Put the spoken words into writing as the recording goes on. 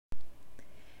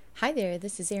Hi there,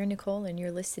 this is Erin Nicole, and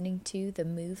you're listening to the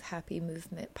Move Happy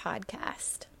Movement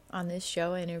podcast. On this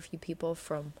show, I interview people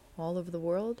from all over the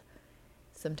world.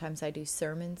 Sometimes I do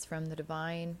sermons from the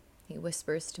divine. He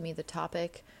whispers to me the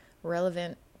topic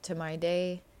relevant to my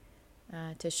day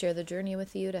to share the journey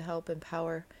with you, to help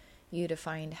empower you to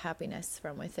find happiness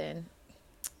from within.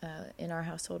 In our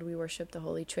household, we worship the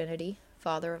Holy Trinity,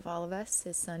 Father of all of us,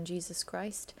 His Son, Jesus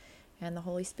Christ, and the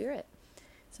Holy Spirit.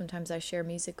 Sometimes I share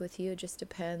music with you. It just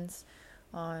depends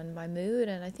on my mood,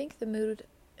 and I think the mood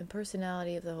and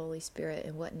personality of the Holy Spirit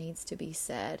and what needs to be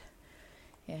said.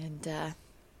 And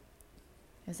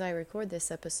as I record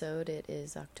this episode, it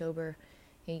is October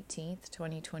 18th,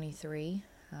 2023.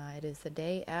 It is the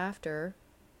day after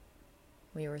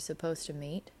we were supposed to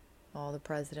meet, all the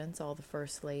presidents, all the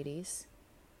first ladies,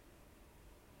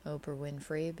 Oprah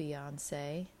Winfrey,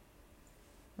 Beyonce,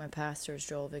 my pastors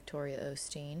Joel Victoria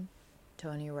Osteen,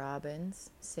 Tony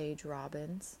Robbins, Sage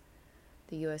Robbins,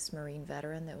 the U.S. Marine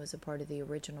veteran that was a part of the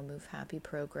original Move Happy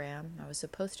program. I was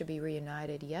supposed to be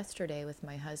reunited yesterday with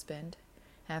my husband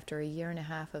after a year and a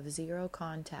half of zero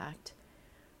contact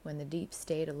when the deep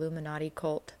state Illuminati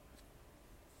cult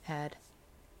had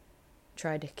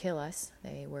tried to kill us.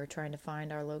 They were trying to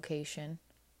find our location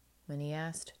when he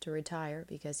asked to retire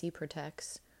because he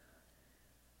protects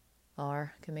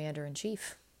our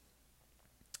commander-in-chief.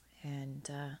 And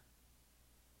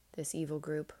this evil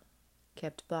group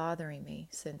kept bothering me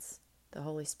since the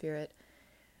Holy Spirit,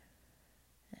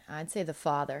 I'd say the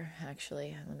Father,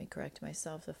 actually, let me correct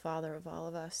myself, the Father of all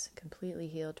of us, completely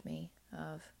healed me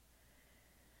of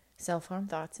self-harm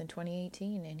thoughts in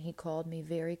 2018, and He called me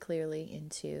very clearly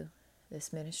into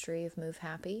this ministry of Move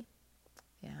Happy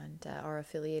and our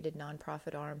affiliated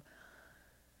nonprofit arm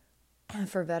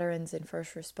for veterans and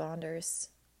first responders,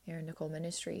 Erin Nicole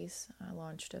Ministries. I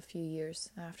launched a few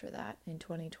years after that in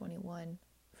 2021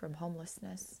 from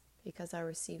homelessness because I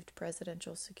received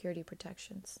presidential security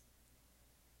protections.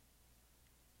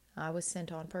 I was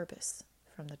sent on purpose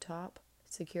from the top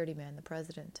security man, the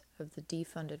president of the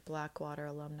defunded Blackwater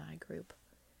alumni group,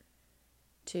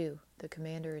 to the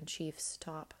commander-in-chief's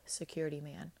top security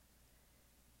man.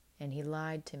 And he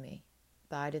lied to me.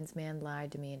 Biden's man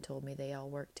lied to me and told me they all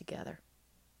worked together.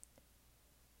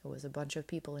 It was a bunch of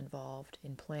people involved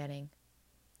in planning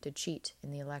to cheat in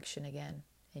the election again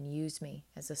and use me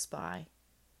as a spy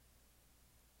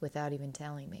without even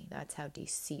telling me. That's how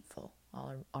deceitful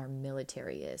our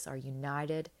military is, our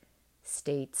United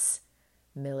States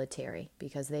military,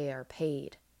 because they are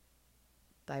paid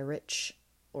by rich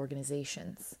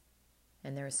organizations.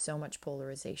 And there is so much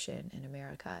polarization in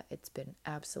America. It's been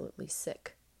absolutely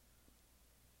sick.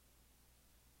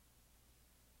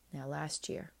 Now, last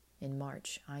year, in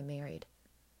March, I married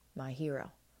my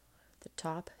hero, the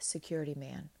top security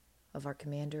man of our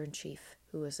commander-in-chief,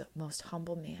 who was the most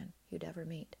humble man you'd ever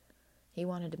meet. He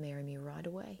wanted to marry me right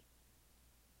away.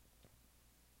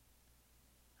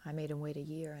 I made him wait a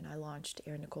year, and I launched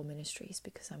Erin Nicole Ministries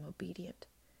because I'm obedient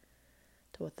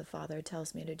to what the Father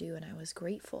tells me to do, and I was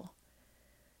grateful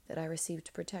that I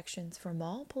received protections from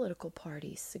all political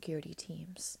parties' security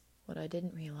teams. What I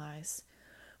didn't realize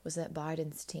was that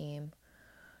Biden's team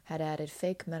had added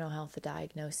fake mental health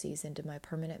diagnoses into my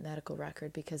permanent medical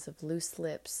record because of loose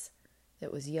lips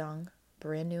that was young,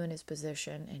 brand new in his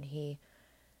position, and he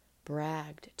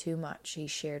bragged too much. He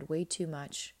shared way too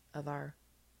much of our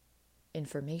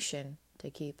information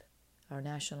to keep our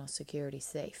national security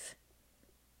safe.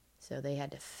 So they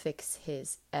had to fix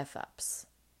his F-ups.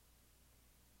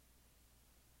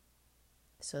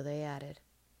 So they added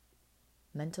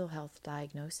mental health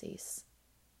diagnoses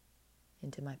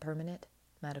into my permanent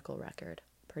medical record.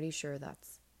 Pretty sure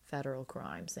that's federal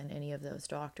crimes, and any of those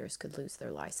doctors could lose their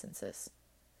licenses.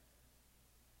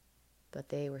 But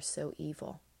they were so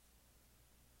evil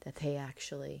that they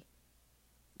actually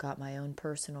got my own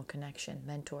personal connection,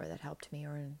 mentor that helped me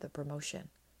earn the promotion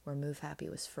where Move Happy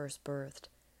was first birthed.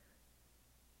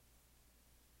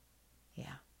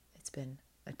 Yeah, it's been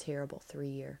a terrible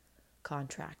 3-year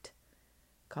contract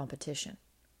competition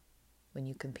when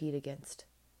you compete against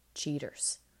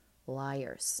cheaters,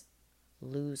 liars,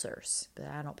 losers. But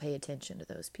I don't pay attention to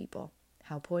those people.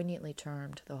 How poignantly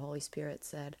termed, the Holy Spirit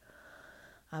said,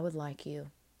 I would like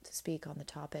you to speak on the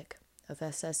topic of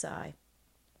SSI.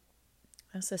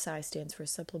 SSI stands for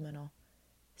Supplemental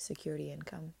Security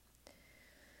Income.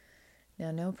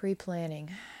 Now, no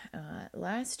pre-planning.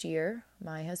 Last year,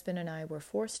 my husband and I were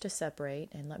forced to separate,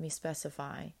 and let me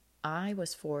specify, I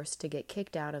was forced to get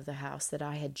kicked out of the house that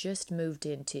I had just moved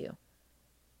into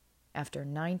after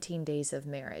 19 days of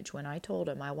marriage, when I told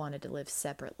him I wanted to live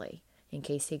separately in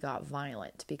case he got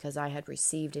violent, because I had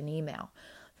received an email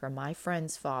from my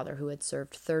friend's father who had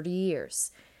served 30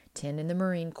 years, 10 in the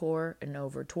Marine Corps and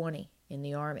over 20 in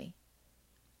the Army.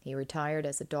 He retired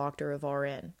as a doctor of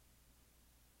RN.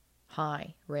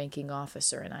 High-ranking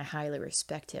officer, and I highly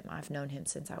respect him. I've known him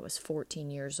since I was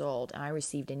 14 years old, and I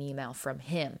received an email from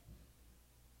him,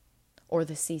 or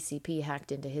the CCP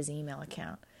hacked into his email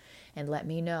account and let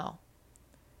me know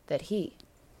that he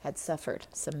had suffered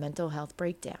some mental health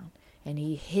breakdown, and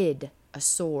he hid a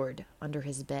sword under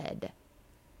his bed.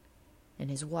 And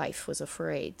his wife was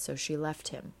afraid, so she left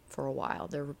him for a while.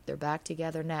 They're back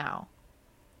together now.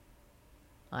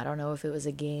 I don't know if it was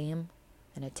a game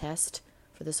and a test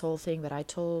for this whole thing, but I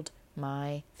told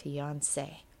my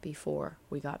fiancé before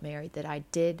we got married that I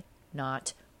did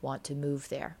not want to move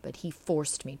there, but he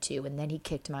forced me to, and then he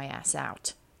kicked my ass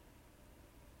out.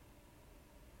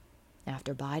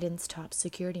 After Biden's top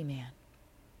security man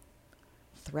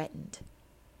threatened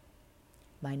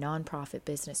my nonprofit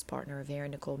business partner of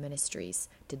Erin Nicole Ministries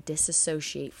to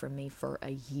disassociate from me for a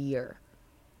year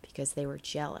because they were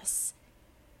jealous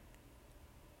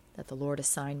that the Lord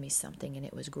assigned me something and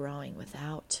it was growing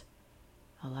without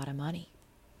a lot of money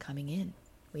coming in.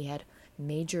 We had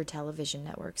major television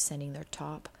networks sending their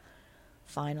top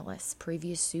finalists.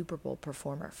 Previous Super Bowl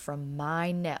performer from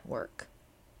my network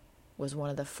was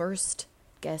one of the first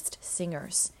guest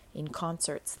singers in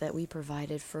concerts that we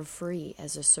provided for free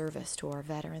as a service to our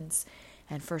veterans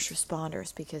and first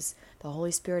responders because the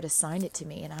Holy Spirit assigned it to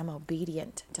me and I'm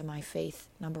obedient to my faith,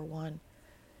 number one.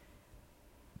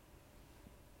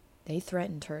 They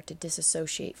threatened her to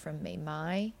disassociate from me.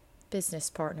 My business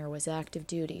partner was active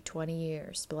duty, 20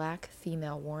 years, black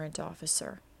female warrant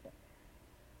officer.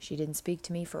 She didn't speak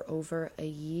to me for over a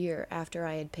year after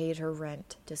I had paid her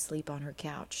rent to sleep on her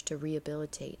couch to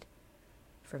rehabilitate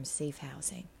from safe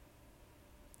housing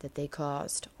that they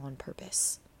caused on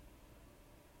purpose.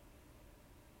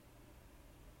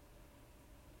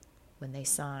 When they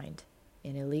signed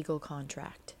an illegal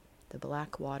contract, the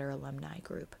Blackwater Alumni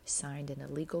Group signed an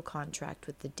illegal contract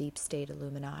with the Deep State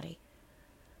Illuminati,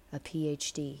 a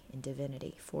PhD in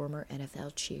divinity, former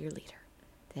NFL cheerleader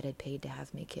that had paid to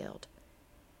have me killed.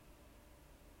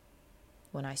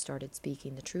 When I started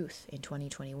speaking the truth in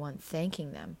 2021,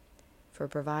 thanking them for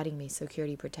providing me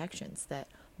security protections that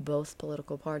both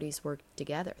political parties worked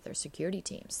together, their security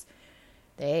teams.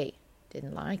 They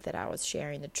didn't like that I was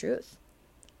sharing the truth.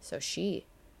 So she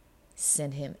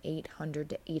sent him 800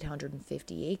 to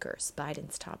 850 acres,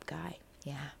 Biden's top guy.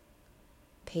 Yeah.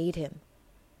 Paid him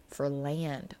for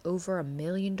land over $1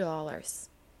 million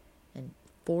and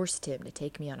forced him to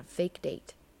take me on a fake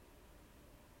date.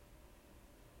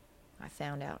 I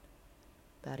found out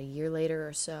about a year later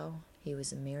or so, he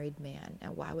was a married man.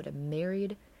 Now, why would a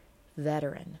married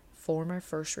veteran, former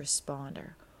first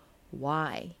responder,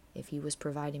 why, if he was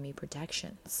providing me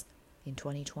protections in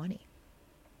 2020,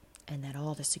 and that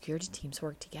all the security teams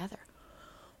work together,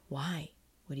 why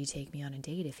would he take me on a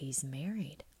date if he's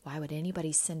married? Why would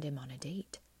anybody send him on a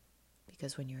date?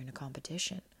 Because when you're in a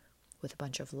competition with a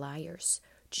bunch of liars,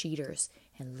 cheaters,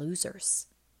 and losers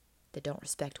that don't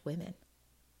respect women,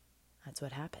 that's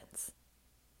what happens.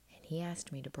 And he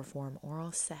asked me to perform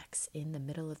oral sex in the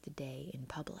middle of the day in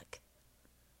public.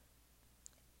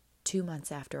 2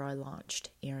 months after I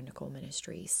launched Erin Nicole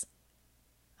Ministries,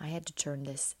 I had to turn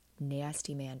this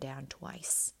nasty man down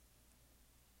twice.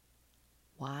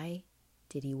 Why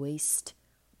did he waste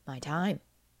my time?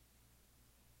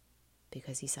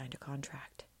 Because he signed a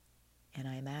contract. And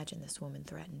I imagine this woman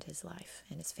threatened his life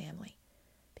and his family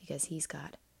because he's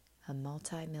got a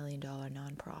multi-million-dollar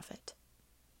nonprofit.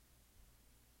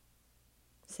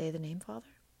 Say the name, Father?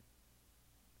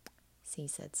 He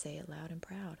said, say it loud and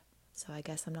proud. So I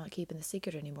guess I'm not keeping the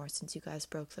secret anymore since you guys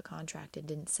broke the contract and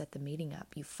didn't set the meeting up,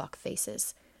 you fuck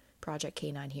faces. Project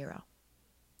K9 Hero.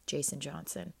 Jason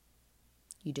Johnson.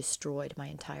 You destroyed my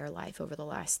entire life over the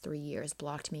last 3 years,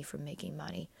 blocked me from making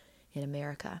money in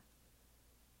America.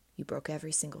 You broke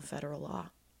every single federal law.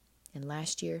 And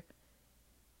last year,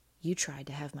 you tried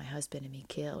to have my husband and me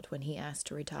killed when he asked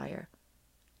to retire.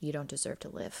 You don't deserve to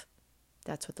live.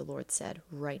 That's what the Lord said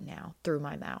right now, through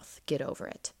my mouth. Get over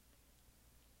it.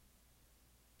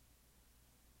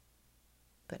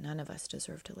 But none of us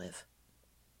deserve to live.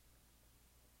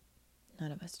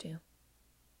 None of us do.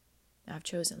 I've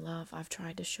chosen love. I've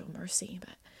tried to show mercy,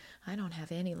 but I don't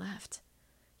have any left.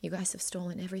 You guys have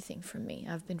stolen everything from me.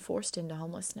 I've been forced into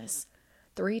homelessness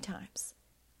 3 times.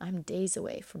 I'm days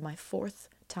away from my 4th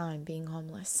time being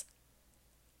homeless.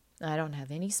 I don't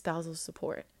have any spousal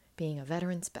support, being a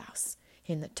veteran spouse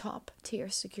in the top tier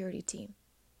security team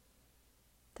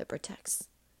that protects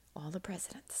all the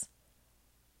presidents.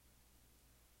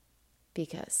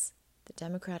 Because the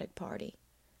Democratic Party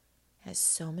as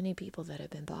so many people that have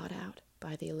been bought out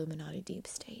by the Illuminati deep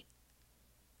state.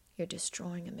 You're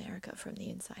destroying America from the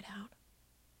inside out.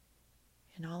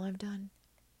 And all I've done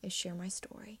is share my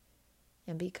story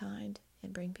and be kind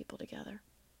and bring people together.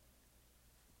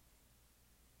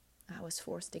 I was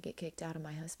forced to get kicked out of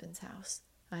my husband's house.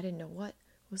 I didn't know what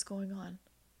was going on.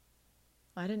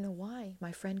 I didn't know why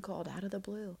my friend called out of the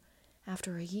blue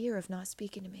after a year of not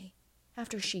speaking to me,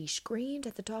 after she screamed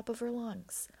at the top of her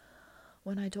lungs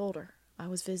when I told her I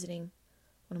was visiting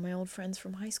one of my old friends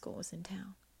from high school was in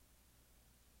town.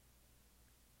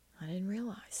 I didn't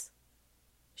realize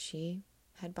she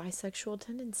had bisexual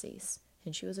tendencies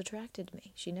and she was attracted to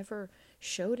me. She never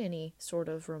showed any sort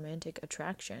of romantic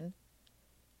attraction.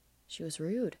 She was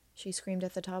rude. She screamed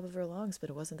at the top of her lungs, but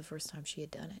it wasn't the first time she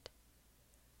had done it.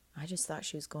 I just thought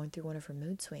she was going through one of her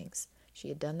mood swings. She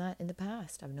had done that in the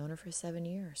past. I've known her for 7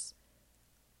 years.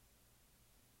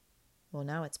 Well,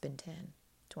 now it's been 10.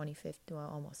 2015, well,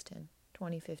 almost 10.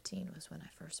 2015 was when I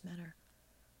first met her.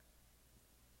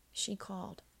 She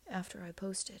called after I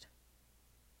posted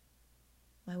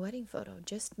my wedding photo,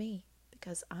 just me,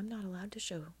 because I'm not allowed to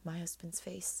show my husband's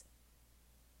face.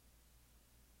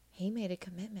 He made a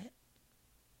commitment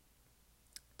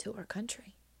to our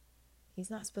country. He's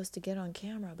not supposed to get on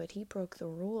camera, but he broke the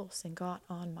rules and got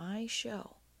on my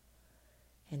show.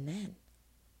 And then,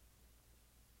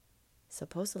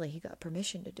 supposedly he got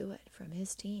permission to do it from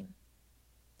his team.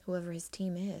 Whoever his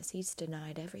team is, he's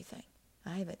denied everything.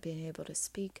 I haven't been able to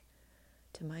speak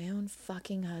to my own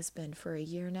fucking husband for 1.5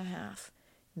 years.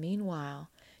 Meanwhile,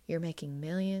 you're making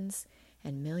millions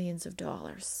and millions of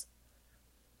dollars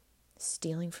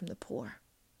stealing from the poor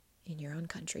in your own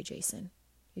country, Jason.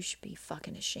 You should be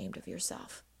fucking ashamed of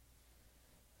yourself.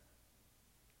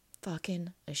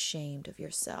 Fucking ashamed of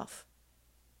yourself.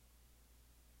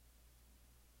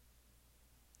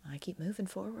 I keep moving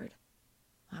forward.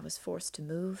 I was forced to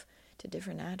move to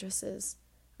different addresses.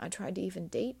 I tried to even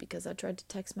date because I tried to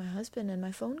text my husband and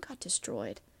my phone got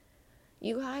destroyed.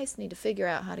 You guys need to figure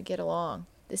out how to get along.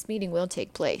 This meeting will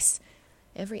take place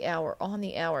every hour, on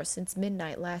the hour, since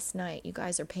midnight last night. You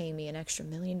guys are paying me an extra $1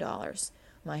 million.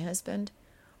 My husband,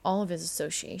 all of his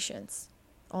associations,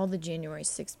 all the January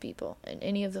 6 people, and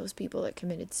any of those people that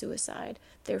committed suicide,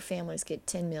 their families get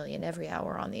 $10 million every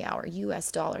hour on the hour,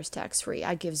 US dollars, tax-free.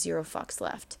 I give 0 fucks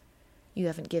left. You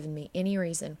haven't given me any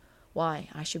reason why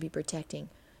I should be protecting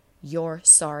your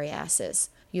sorry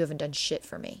asses. You haven't done shit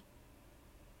for me.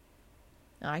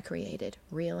 I created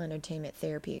real entertainment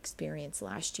therapy experience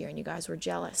last year, and you guys were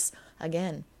jealous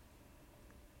again.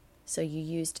 So you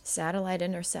used satellite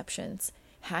interceptions,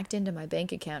 hacked into my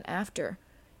bank account after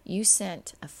you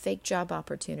sent a fake job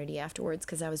opportunity afterwards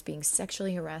because I was being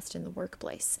sexually harassed in the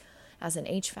workplace as an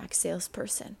HVAC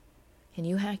salesperson. And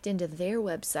you hacked into their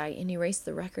website and erased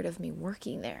the record of me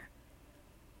working there.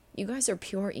 You guys are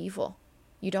pure evil.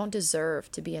 You don't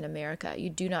deserve to be in America. You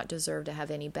do not deserve to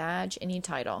have any badge, any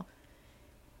title.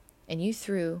 And you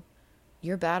threw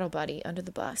your battle buddy under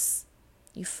the bus.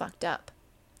 You fucked up.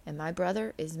 And my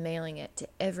brother is mailing it to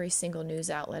every single news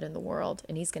outlet in the world,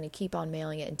 and he's going to keep on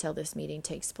mailing it until this meeting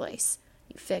takes place.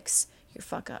 You fix your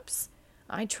fuck-ups.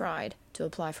 I tried to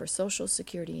apply for Social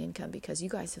Security income because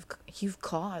you've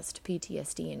caused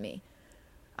PTSD in me.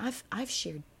 I've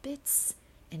shared bits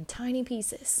and tiny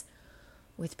pieces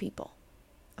with people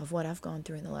of what I've gone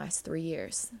through in the last 3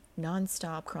 years.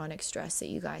 Non-stop chronic stress that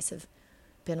you guys have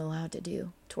been allowed to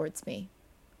do towards me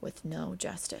with no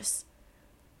justice.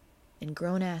 And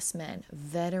grown-ass men,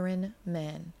 veteran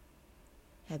men,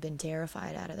 have been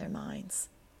terrified out of their minds.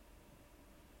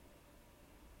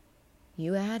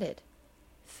 You added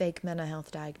fake mental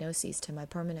health diagnoses to my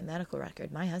permanent medical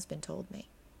record. My husband told me,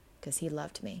 because he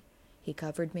loved me. He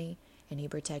covered me, and he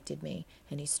protected me,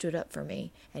 and he stood up for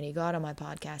me, and he got on my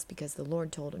podcast because the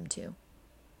Lord told him to.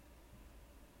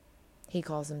 He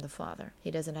calls him the Father.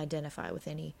 He doesn't identify with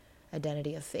any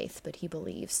identity of faith, but he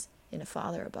believes in a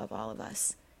Father above all of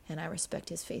us, and I respect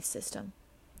his faith system.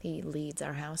 He leads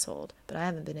our household, but I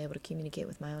haven't been able to communicate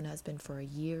with my own husband for 1.5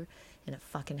 years.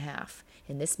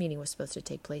 And this meeting was supposed to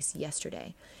take place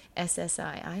yesterday.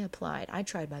 SSI, I applied. I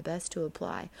tried my best to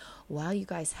apply. While you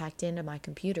guys hacked into my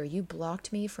computer, you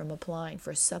blocked me from applying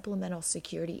for supplemental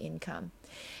security income.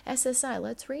 SSI,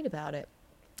 let's read about it.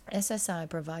 SSI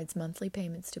provides monthly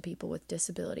payments to people with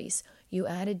disabilities. You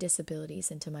added disabilities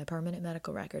into my permanent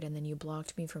medical record, and then you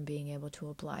blocked me from being able to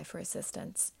apply for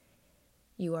assistance.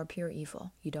 You are pure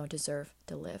evil. You don't deserve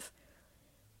to live.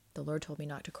 The Lord told me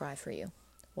not to cry for you.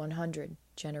 100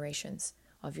 generations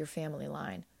of your family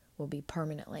line will be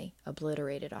permanently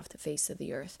obliterated off the face of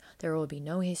the earth. There will be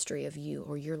no history of you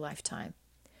or your lifetime.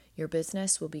 Your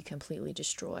business will be completely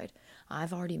destroyed.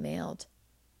 I've already mailed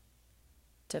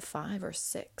to 5 or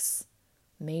 6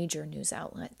 major news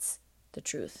outlets the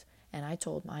truth. And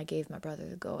I gave my brother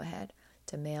the go-ahead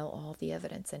to mail all the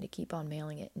evidence and to keep on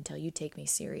mailing it until you take me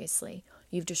seriously.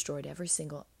 You've destroyed every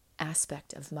single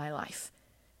aspect of my life.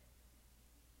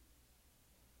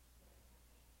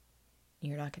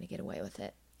 You're not going to get away with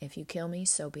it. If you kill me,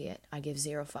 so be it. I give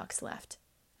 0 fucks left.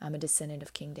 I'm a descendant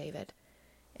of King David.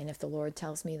 And if the Lord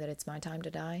tells me that it's my time to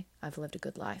die, I've lived a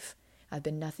good life. I've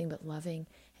been nothing but loving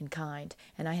and kind.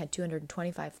 And I had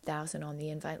 225,000 on the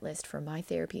invite list for my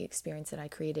therapy experience that I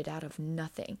created out of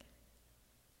nothing.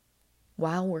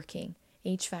 While working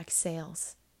HVAC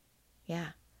sales. Yeah.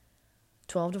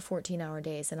 12 to 14 hour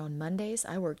days. And on Mondays,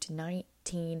 I worked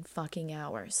 19 fucking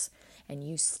hours. And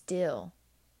you still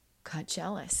got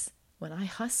jealous. When I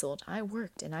hustled, I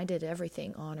worked, and I did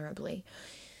everything honorably.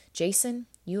 Jason,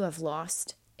 you have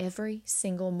lost every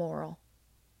single moral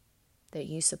that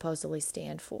you supposedly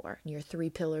stand for. Your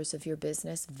 3 pillars of your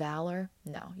business. Valor?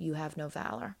 No, you have no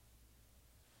valor.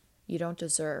 You don't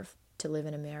deserve to live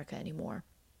in America anymore.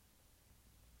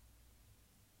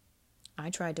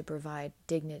 I tried to provide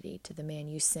dignity to the man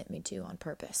you sent me to on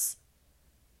purpose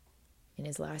in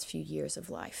his last few years of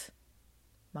life.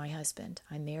 My husband,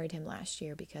 I married him last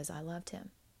year because I loved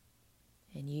him.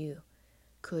 And you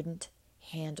couldn't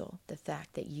handle the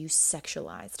fact that you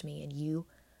sexualized me and you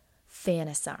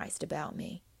fantasized about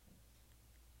me.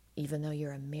 Even though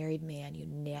you're a married man, you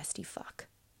nasty fuck.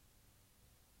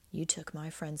 You took my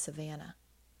friend Savannah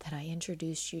that I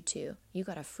introduced you to. You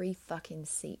got a free fucking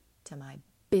seat to my $1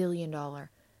 billion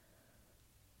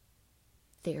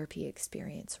therapy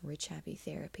experience, Rich Happy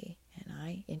Therapy, and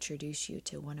I introduced you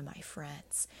to one of my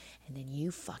friends, and then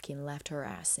you fucking left her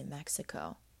ass in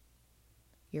Mexico.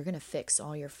 You're gonna fix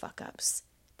all your fuck ups.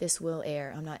 This will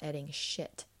air. I'm not editing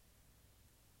shit.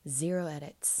 0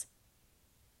 edits.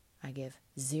 I give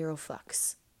 0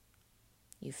 fucks.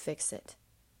 You fix it.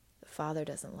 The father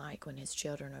doesn't like when his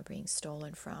children are being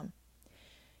stolen from.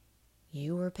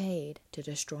 You were paid to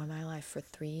destroy my life for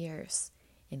 3 years,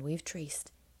 and we've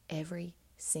traced every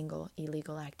single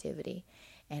illegal activity,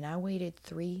 and I waited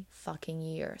 3 fucking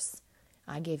years.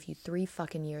 I gave you 3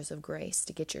 fucking years of grace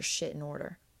to get your shit in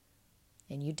order,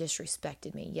 and you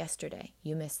disrespected me yesterday.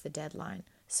 You missed the deadline,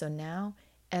 so now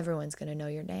everyone's going to know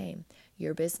your name.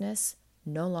 Your business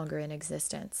no longer in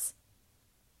existence.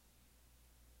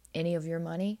 Any of your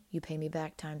money, you pay me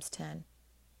back times 10.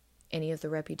 Any of the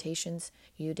reputations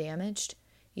you damaged,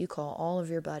 you call all of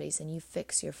your buddies and you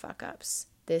fix your fuck ups.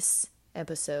 This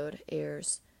episode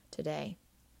airs today.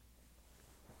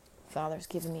 Father's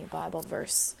giving me a Bible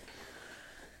verse.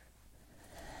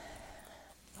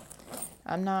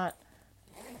 I'm not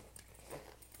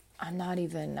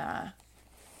even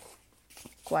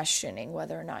questioning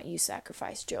whether or not you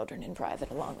sacrifice children in private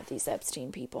along with these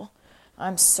Epstein people.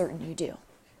 I'm certain you do,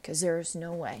 because there's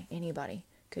no way anybody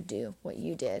could do what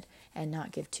you did and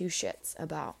not give 2 shits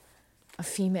about a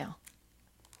female,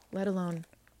 let alone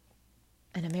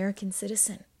an American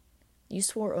citizen. You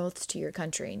swore oaths to your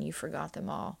country and you forgot them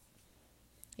all.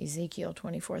 Ezekiel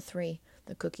 24:3,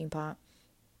 the cooking pot.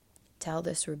 Tell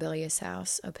this rebellious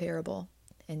house a parable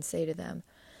and say to them,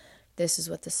 this is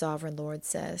what the sovereign Lord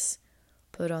says.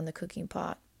 Put on the cooking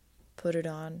pot, put it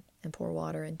on and pour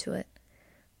water into it.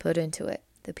 Put into it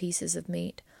the pieces of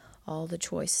meat, all the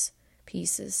choice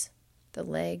pieces, the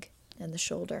leg and the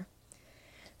shoulder.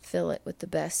 Fill it with the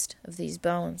best of these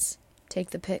bones.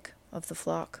 Take the pick of the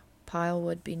flock, pile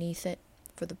wood beneath it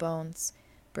for the bones,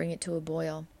 bring it to a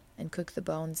boil, and cook the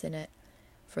bones in it.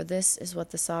 For this is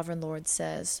what the sovereign Lord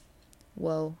says.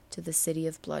 Woe to the city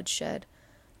of bloodshed,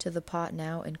 to the pot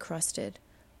now encrusted,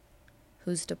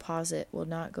 whose deposit will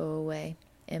not go away.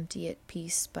 Empty it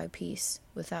piece by piece,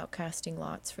 without casting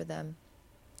lots for them.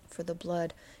 For the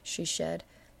blood she shed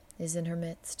is in her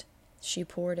midst. She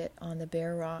poured it on the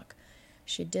bare rock.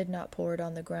 She did not pour it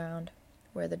on the ground,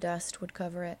 where the dust would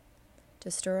cover it.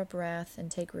 To stir up wrath and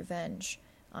take revenge,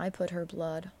 I put her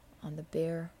blood on the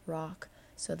bare rock,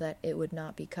 so that it would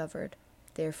not be covered.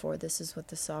 Therefore, this is what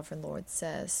the sovereign Lord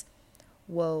says.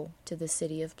 Woe to the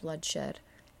city of bloodshed.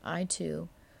 I, too,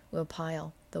 will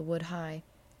pile the wood high,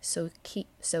 so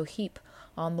heap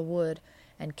on the wood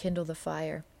and kindle the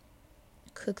fire.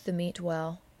 Cook the meat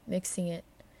well, mixing it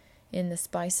in the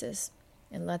spices,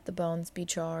 and let the bones be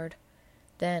charred.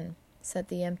 Then set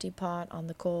the empty pot on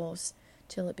the coals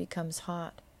till it becomes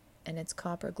hot, and its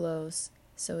copper glows,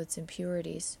 so its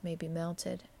impurities may be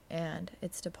melted, and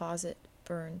its deposit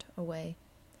burned away.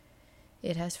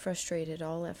 It has frustrated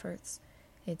all efforts.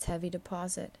 Its heavy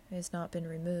deposit has not been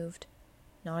removed,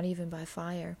 not even by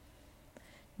fire.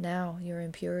 Now your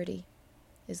impurity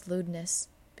is lewdness,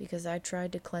 because I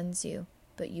tried to cleanse you,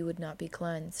 but you would not be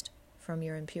cleansed from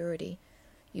your impurity.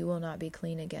 You will not be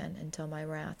clean again until my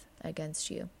wrath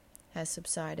against you has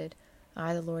subsided.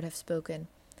 I, the Lord, have spoken.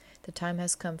 The time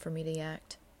has come for me to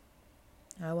act.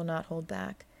 I will not hold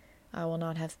back. I will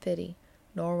not have pity,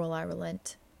 nor will I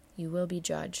relent. You will be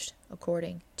judged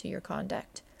according to your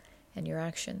conduct and your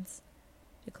actions,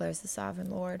 declares the sovereign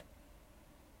Lord.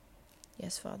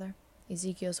 Yes, Father.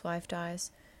 Ezekiel's wife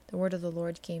dies. The word of the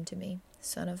Lord came to me.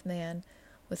 Son of man,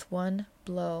 with one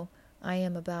blow I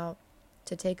am about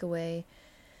to take away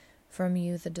from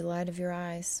you the delight of your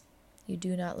eyes. You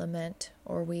do not lament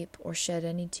or weep or shed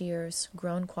any tears.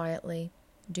 Groan quietly.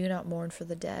 Do not mourn for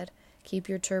the dead. Keep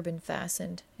your turban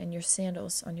fastened and your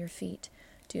sandals on your feet.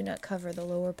 Do not cover the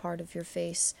lower part of your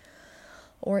face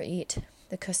or eat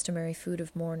the customary food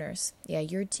of mourners. Yeah,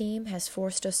 your team has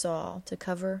forced us all to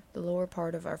cover the lower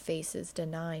part of our faces,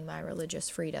 denying my religious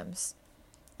freedoms.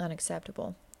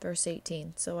 Unacceptable. Verse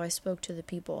 18. So I spoke to the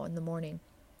people in the morning,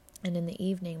 and in the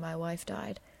evening my wife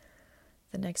died.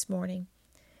 The next morning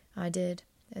I did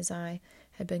as I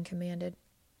had been commanded.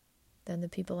 Then the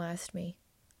people asked me,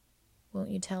 won't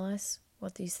you tell us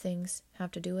what these things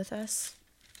have to do with us?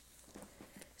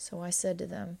 So I said to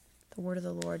them, the word of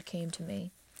the Lord came to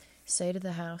me. Say to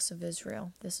the house of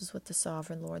Israel, this is what the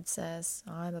sovereign Lord says.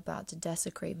 I am about to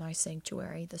desecrate my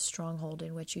sanctuary, the stronghold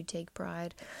in which you take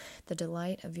pride, the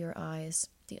delight of your eyes,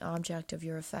 the object of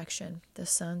your affection. The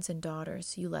sons and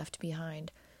daughters you left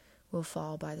behind will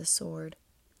fall by the sword,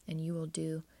 and you will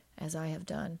do as I have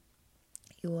done.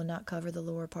 You will not cover the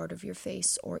lower part of your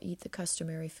face or eat the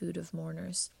customary food of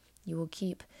mourners. You will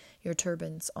keep your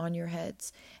turbans on your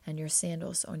heads and your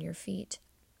sandals on your feet.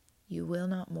 You will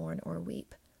not mourn or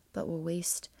weep, but will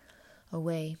waste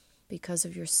away because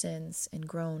of your sins and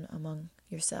groan among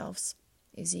yourselves.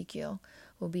 Ezekiel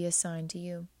will be a sign to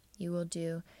you. You will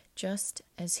do just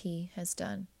as he has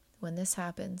done. When this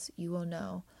happens, you will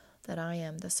know that I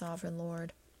am the sovereign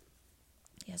Lord.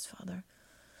 Yes, Father.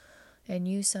 And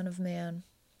you, Son of Man,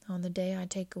 on the day I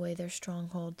take away their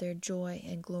stronghold, their joy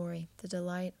and glory, the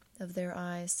delight of their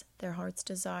eyes, their heart's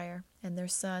desire, and their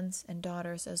sons and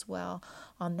daughters as well,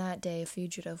 on that day a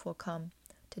fugitive will come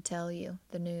to tell you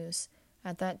the news.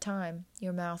 At that time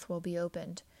your mouth will be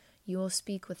opened. You will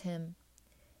speak with him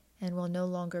and will no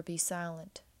longer be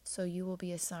silent. So you will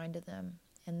be a sign to them,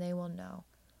 and they will know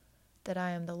that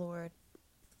I am the Lord.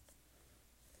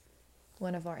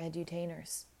 One of our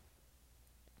edutainers,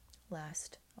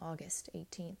 last August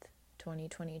 18th,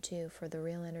 2022, for the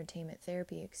Real Entertainment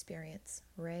Therapy Experience,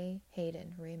 Ray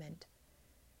Hayden Raymond.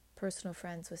 Personal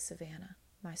friends with Savannah.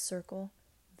 My circle,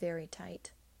 very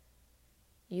tight.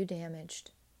 You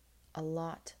damaged a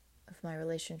lot of my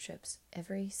relationships,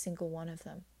 every single one of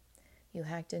them. You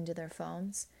hacked into their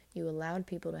phones. You allowed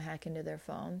people to hack into their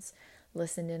phones,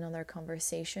 listened in on their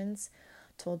conversations,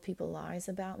 told people lies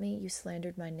about me. You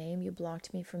slandered my name. You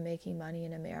blocked me from making money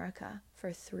in America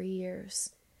for 3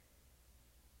 years.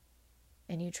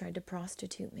 And you tried to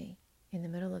prostitute me in the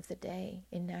middle of the day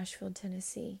in Nashville,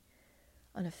 Tennessee,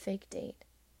 on a fake date.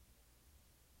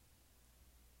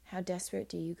 How desperate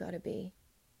do you got to be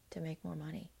to make more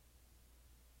money?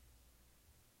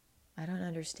 I don't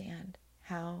understand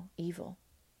how evil,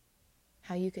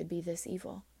 how you could be this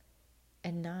evil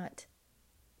and not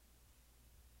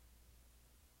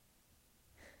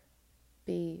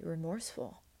be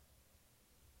remorseful.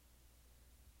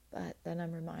 But then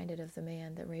I'm reminded of the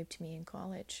man that raped me in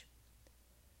college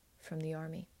from the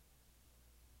Army,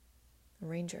 a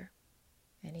Ranger,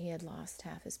 and he had lost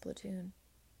half his platoon.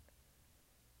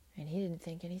 And he didn't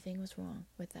think anything was wrong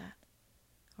with that.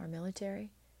 Our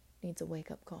military needs a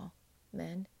wake-up call.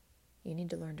 Men, you need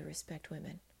to learn to respect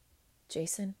women.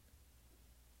 Jason,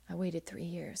 I waited 3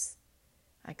 years.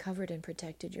 I covered and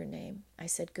protected your name. I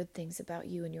said good things about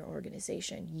you and your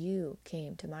organization. You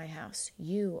came to my house.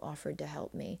 You offered to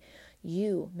help me.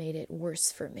 You made it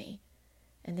worse for me.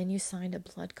 And then you signed a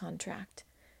blood contract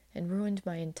and ruined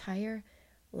my entire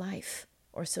life,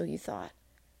 or so you thought.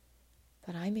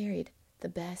 But I married the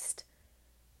best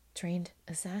trained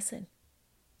assassin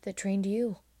that trained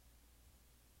you.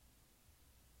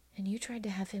 And you tried to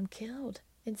have him killed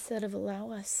instead of allow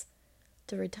us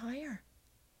to retire.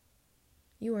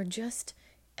 You are just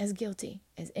as guilty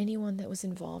as anyone that was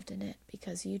involved in it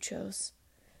because you chose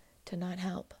to not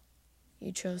help.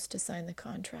 You chose to sign the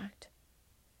contract.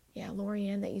 Yeah,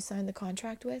 Lorianne that you signed the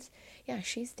contract with, yeah,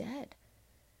 she's dead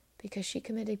because she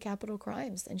committed capital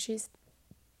crimes and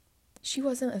she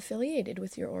wasn't affiliated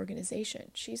with your organization.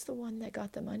 She's the one that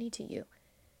got the money to you.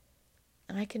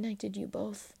 I connected you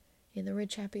both in the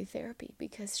Rich Happy Therapy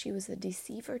because she was a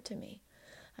deceiver to me.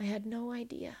 I had no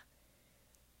idea.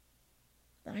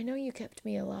 I know you kept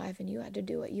me alive and you had to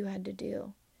do what you had to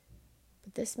do.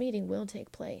 But this meeting will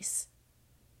take place.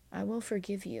 I will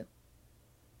forgive you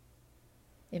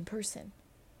in person.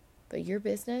 But your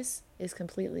business is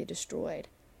completely destroyed.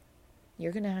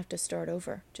 You're going to have to start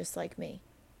over, just like me.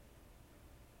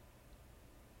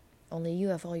 Only you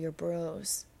have all your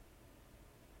bros.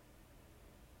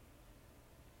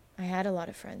 I had a lot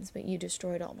of friends, but you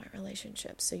destroyed all my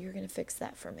relationships, so you're going to fix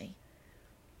that for me.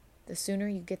 The sooner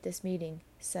you get this meeting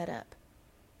set up,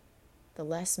 the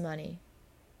less money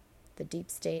the deep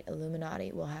state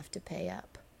Illuminati will have to pay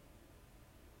up.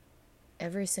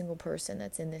 Every single person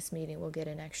that's in this meeting will get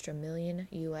an extra $1 million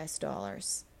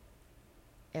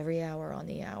every hour on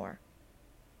the hour.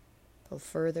 The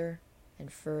further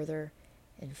and further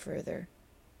and further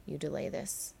you delay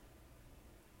this.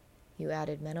 You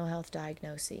added mental health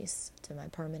diagnoses to my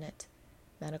permanent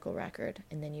medical record,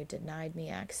 and then you denied me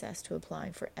access to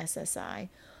applying for SSI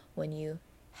when you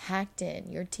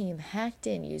your team hacked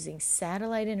in using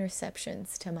satellite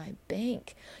interceptions to my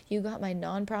bank. You got my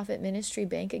nonprofit ministry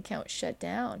bank account shut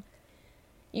down.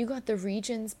 You got the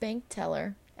region's bank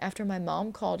teller after my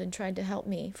mom called and tried to help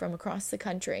me from across the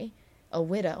country, a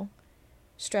widow,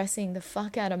 stressing the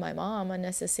fuck out of my mom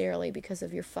unnecessarily because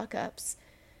of your fuck ups.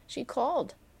 She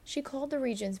called the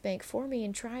region's bank for me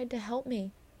and tried to help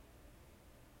me.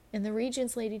 And the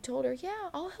region's lady told her, yeah,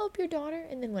 I'll help your daughter.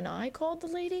 And then when I called the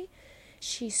lady,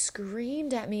 she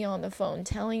screamed at me on the phone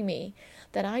telling me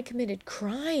that I committed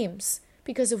crimes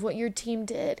because of what your team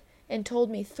did, and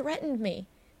threatened me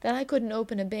that I couldn't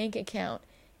open a bank account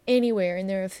anywhere in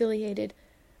their affiliated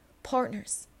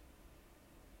partners.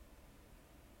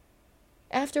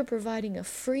 After providing a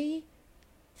free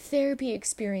therapy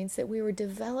experience that we were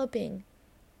developing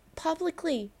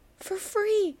publicly for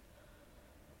free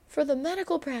for the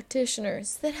medical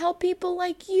practitioners that help people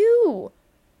like you.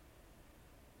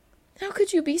 How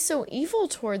could you be so evil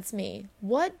towards me?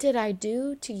 What did I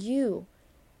do to you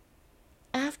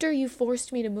after you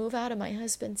forced me to move out of my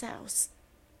husband's house?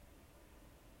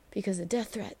 Because of death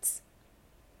threats.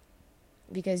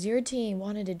 Because your team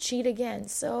wanted to cheat again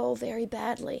so very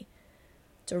badly,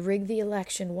 to rig the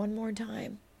election one more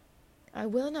time. I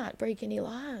will not break any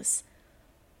laws.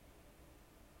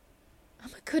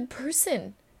 I'm a good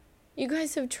person. You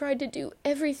guys have tried to do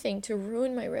everything to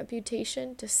ruin my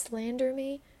reputation, to slander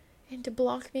me, and to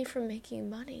block me from making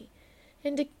money,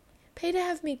 and to pay to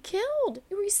have me killed.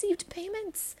 You received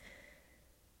payments.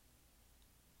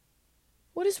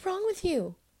 What is wrong with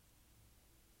you?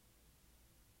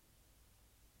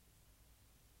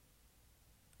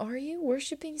 Are you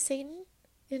worshiping Satan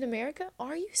in America?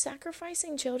 Are you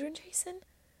sacrificing children, Jason?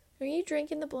 Are you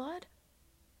drinking the blood?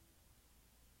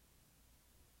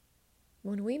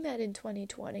 When we met in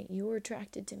 2020, you were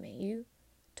attracted to me. You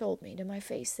told me to my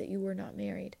face that you were not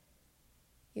married.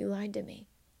 You lied to me.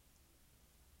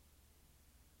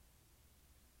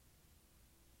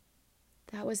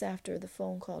 That was after the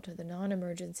phone call to the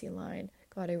non-emergency line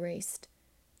got erased.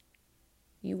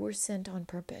 You were sent on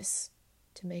purpose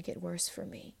to make it worse for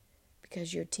me,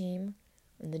 because your team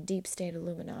and the deep state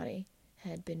Illuminati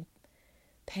had been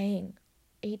paying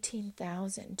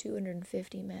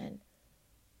 18,250 men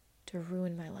to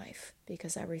ruin my life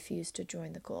because I refused to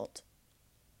join the cult.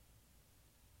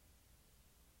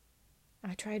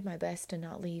 I tried my best to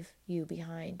not leave you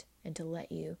behind and to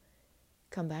let you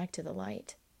come back to the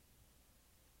light,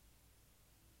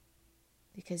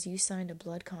 because you signed a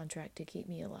blood contract to keep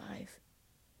me alive.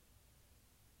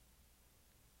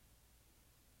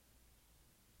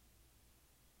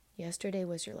 Yesterday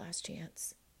was your last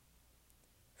chance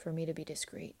for me to be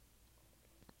discreet.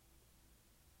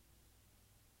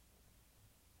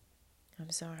 I'm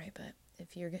sorry, but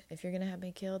if you're going to have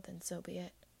me killed, then so be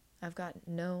it. I've got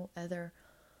no other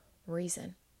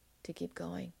reason to keep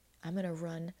going. I'm going to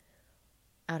run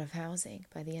out of housing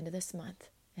by the end of this month,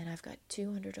 and I've got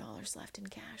 $200 left in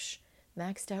cash,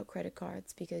 maxed out credit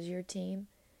cards, because your team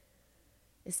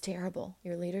is terrible.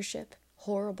 Your leadership,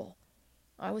 horrible.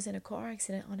 I was in a car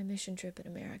accident on a mission trip in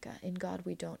America. In God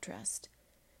we don't trust,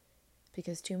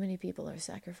 because too many people are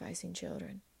sacrificing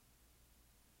children.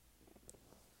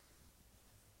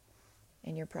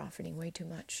 And you're profiting way too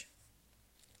much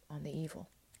on the evil.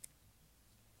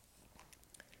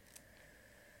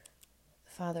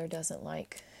 The Father doesn't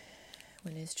like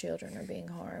when his children are being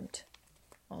harmed.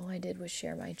 All I did was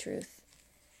share my truth.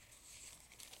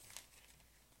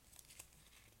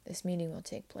 This meeting will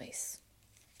take place.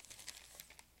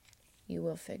 You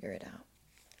will figure it out.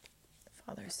 The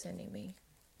Father's sending me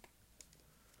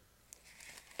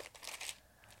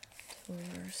to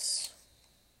a verse.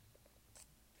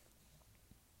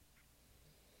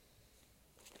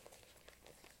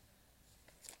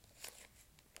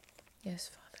 Yes,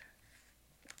 Father.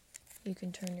 You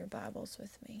can turn your Bibles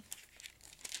with me.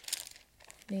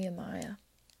 Nehemiah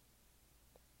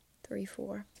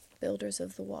 3:4, builders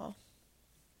of the wall.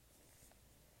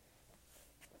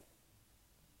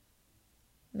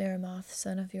 Meremoth,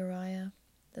 son of Uriah,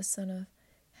 the son of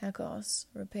Hakos,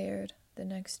 repaired the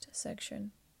next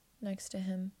section. Next to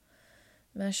him,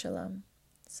 Meshullam,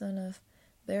 son of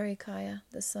Berechiah,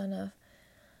 the son of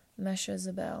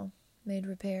Meshezabel, made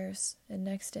repairs, and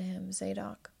next to him,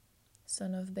 Zadok,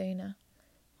 son of Baana,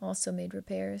 also made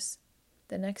repairs.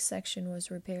 The next section was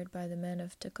repaired by the men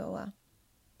of Tekoa,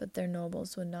 but their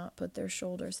nobles would not put their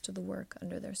shoulders to the work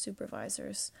under their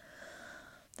supervisors.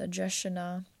 The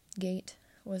Jeshanah gate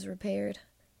was repaired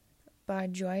by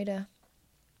Joiada,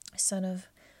 son of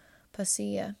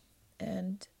Paseah,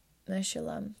 and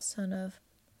Meshullam, son of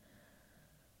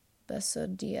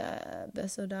Besodiah.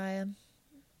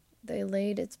 They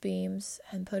laid its beams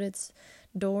and put its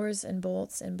doors and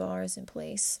bolts and bars in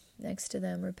place. Next to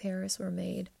them, repairs were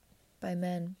made by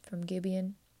men from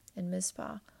Gibeon and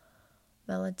Mizpah,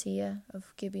 Melatiah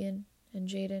of Gibeon and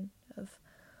Jadon of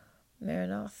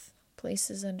Meronoth,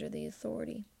 places under the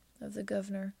authority of the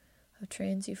governor of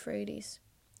Trans-Euphrates.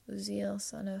 Uzziel,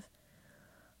 son of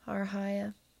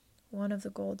Harhiah, one of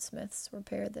the goldsmiths,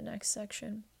 repaired the next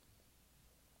section,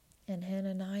 and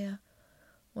Hananiah,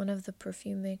 one of the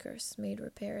perfume makers, made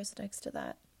repairs next to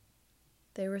that.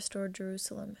 They restored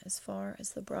Jerusalem as far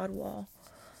as the broad wall.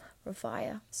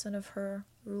 Raphiah, son of Hur,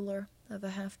 ruler of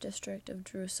a half-district of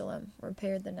Jerusalem,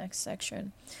 repaired the next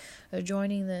section.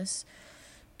 Adjoining this,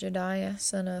 Jediah,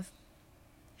 son of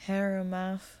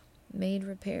Haramath, made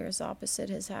repairs opposite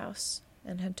his house,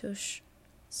 and Hattush,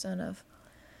 son of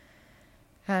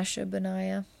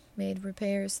Hashabaniah, made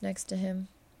repairs next to him.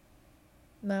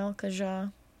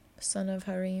 Malchijah, son of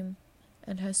Harim,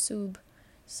 and Hasub,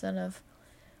 son of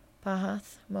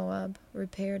Pahath Moab,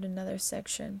 repaired another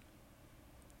section.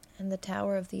 And the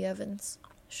Tower of the Ovens,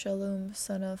 Shallum,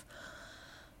 son of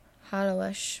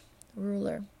Hadoesh,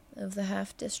 ruler of the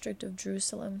half-district of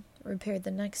Jerusalem, repaired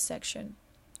the next section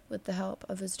with the help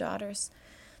of his daughters.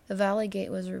 The Valley Gate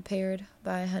was repaired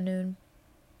by Hanun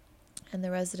and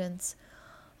the residents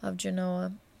of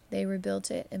Genoa. They rebuilt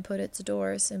it and put its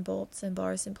doors and bolts and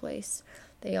bars in place.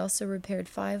 They also repaired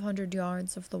 500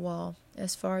 yards of the wall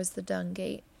as far as the Dung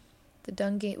Gate. The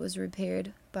Dung Gate was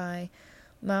repaired by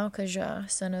Malchijah,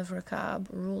 son of Rechab,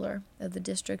 ruler of the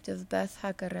district of Beth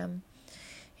Hakerem.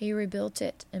 He rebuilt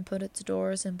it and put its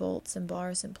doors and bolts and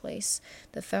bars in place.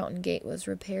 The Fountain Gate was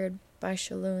repaired by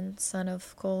Shallun, son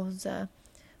of Kolzah,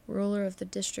 ruler of the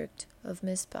district of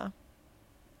Mizpah.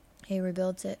 He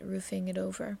rebuilt it, roofing it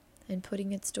over, and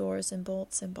putting its doors and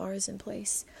bolts and bars in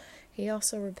place. He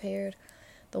also repaired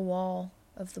the wall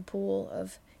of the pool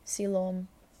of Siloam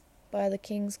by the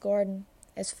king's garden,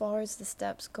 as far as the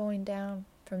steps going down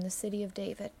from the city of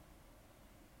David.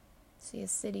 See, a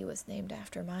city was named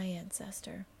after my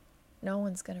ancestor. No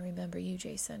one's going to remember you,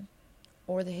 Jason,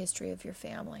 or the history of your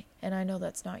family. And I know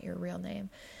that's not your real name,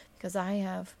 because I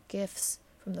have gifts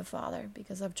from the Father,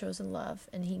 because I've chosen love,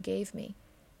 and He gave me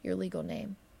your legal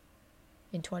name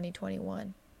in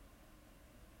 2021.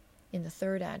 In the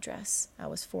third address I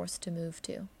was forced to move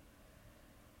to,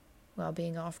 while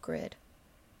being off-grid,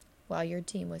 while your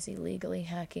team was illegally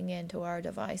hacking into our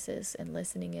devices and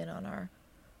listening in on our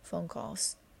phone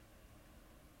calls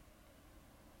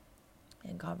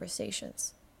and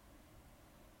conversations.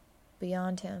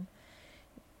 Beyond him,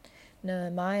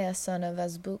 Nehemiah, son of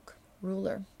Azbuk,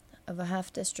 ruler of a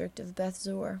half-district of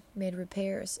Beth-zur, made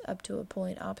repairs up to a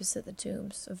point opposite the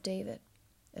tombs of David,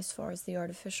 as far as the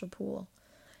artificial pool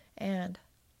and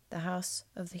the house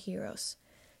of the heroes.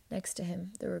 Next to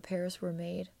him, the repairs were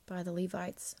made by the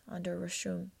Levites under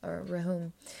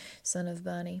Rehum, son of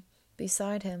Bani.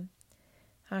 Beside him,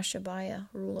 Hashabiah,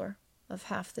 ruler of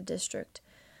half the district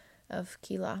of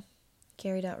Keilah,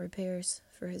 carried out repairs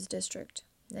for his district.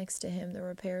 Next to him, the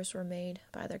repairs were made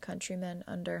by their countrymen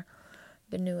under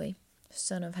Benui,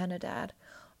 son of Henadad,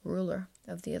 ruler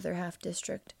of the other half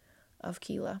district of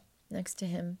Keilah. Next to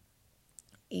him,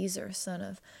 Ezer, son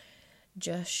of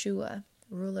Jeshua,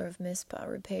 ruler of Mizpah,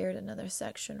 repaired another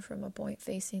section from a point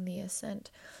facing the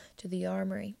ascent to the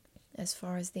armory as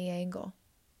far as the angle.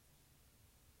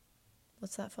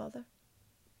 What's that, Father?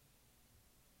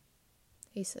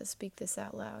 He says, speak this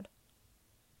out loud.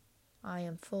 I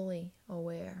am fully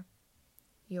aware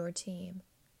your team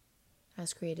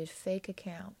has created fake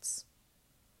accounts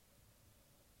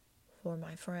for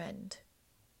my friend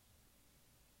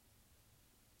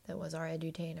that was our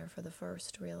edutainer for the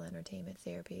first real entertainment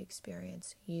therapy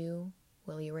experience. You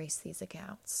will erase these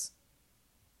accounts.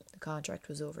 The contract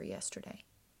was over yesterday.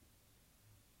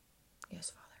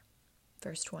 Yes, Father.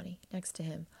 Verse 20. Next to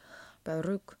him,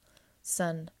 Baruch,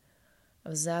 son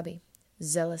of Zabi,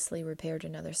 zealously repaired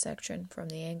another section from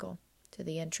the angle to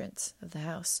the entrance of the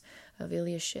house of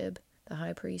Eliashib, the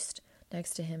high priest.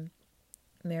 Next to him,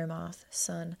 Meremoth,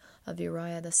 son of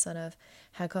Uriah, the son of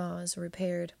Hakkoz,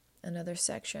 repaired another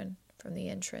section from the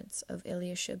entrance of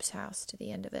Eliashib's house to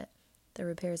the end of it. The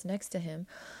repairs next to him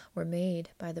were made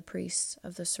by the priests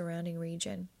of the surrounding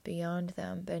region. Beyond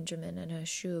them, Benjamin and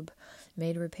Hashub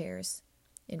made repairs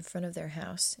in front of their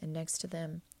house, and next to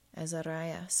them,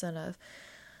 Azariah, son of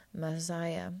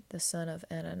Maziah, the son of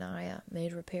Ananiah,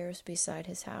 made repairs beside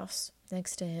his house.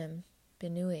 Next to him,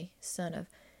 Binui, son of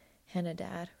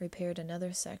Henadad, repaired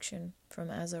another section from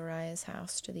Azariah's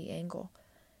house to the angle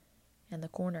and the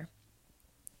corner.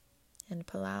 And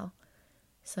Palal,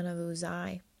 son of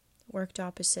Uzai, worked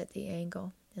opposite the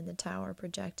angle and the tower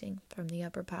projecting from the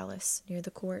upper palace near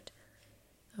the court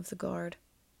of the guard.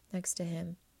 Next to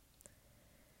him,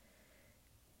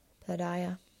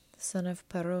 Pedaiah, son of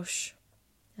Parosh,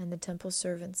 and the temple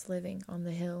servants living on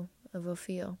the hill of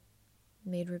Ophel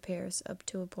made repairs up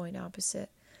to a point opposite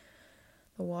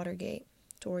the water gate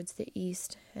towards the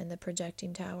east and the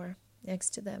projecting tower.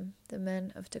 Next to them, the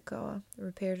men of Tekoa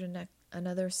repaired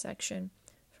another section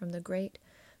from the great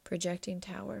projecting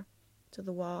tower to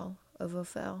the wall of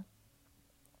Ophel.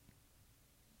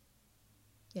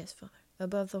 Yes, Father.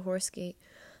 Above the horse gate,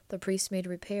 the priest made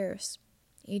repairs,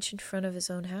 each in front of his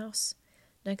own house.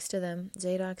 Next to them,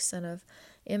 Zadok, son of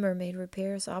Immer, made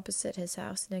repairs opposite his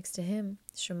house. Next to him,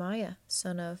 Shemaiah,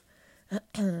 son of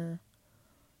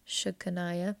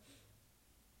Shechaniah,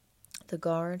 the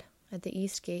guard at the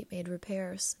east gate, made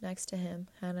repairs. Next to him,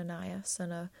 Hananiah,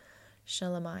 son of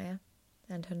Shelemiah,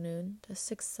 and Hanun, the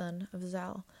sixth son of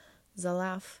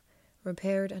Zalaph,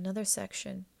 repaired another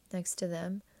section. Next to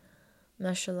them,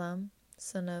 Meshullam,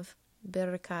 son of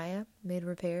Berechiah, made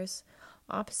repairs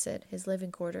opposite his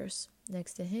living quarters.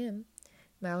 Next to him,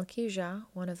 Malchijah,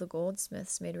 one of the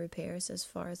goldsmiths, made repairs as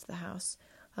far as the house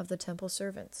of the temple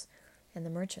servants and the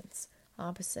merchants,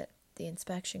 opposite the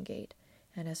inspection gate,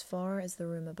 and as far as the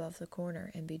room above the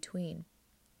corner, and between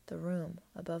the room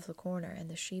above the corner and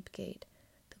the sheep gate.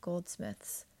 The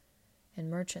goldsmiths and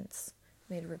merchants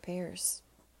made repairs.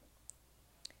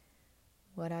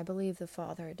 What I believe the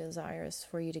Father desires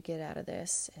for you to get out of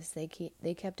this is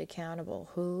they kept accountable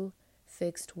who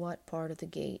fixed what part of the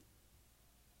gate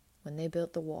when they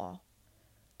built the wall.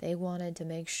 They wanted to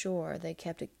make sure they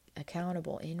kept it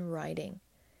accountable in writing.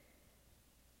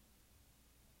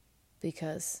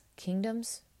 Because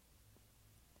kingdoms,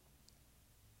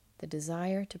 the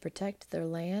desire to protect their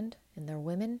land and their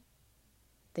women,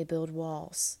 they build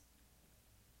walls.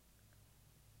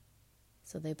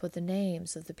 So they put the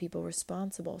names of the people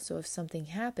responsible, so if something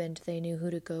happened, they knew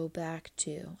who to go back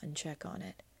to and check on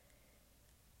it.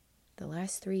 The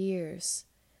last 3 years,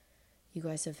 you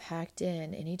guys have hacked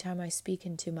in. Anytime I speak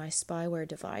into my spyware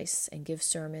device and give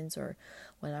sermons, or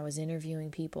when I was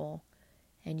interviewing people,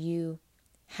 and you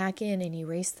hack in and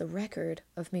erase the record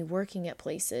of me working at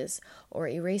places, or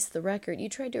erase the record. You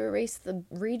tried to erase the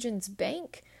region's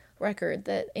bank record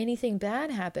that anything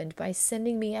bad happened by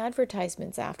sending me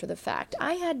advertisements after the fact.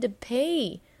 I had to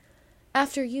pay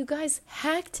after you guys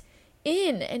hacked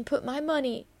in and put my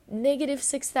money negative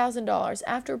 $6,000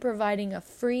 after providing a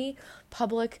free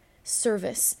public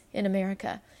service in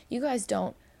America. You guys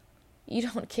don't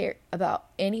care about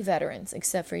any veterans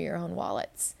except for your own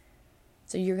wallets.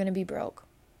 So you're going to be broke.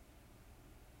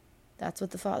 That's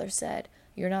what the Father said.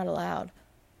 You're not allowed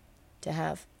to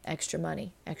have extra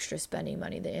money, extra spending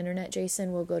money. The internet,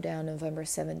 Jason, will go down November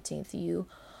 17th. You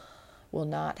will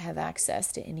not have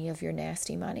access to any of your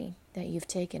nasty money that you've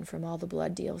taken from all the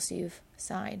blood deals you've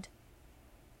signed.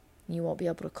 You won't be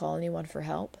able to call anyone for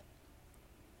help.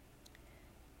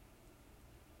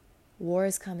 War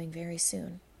is coming very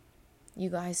soon. You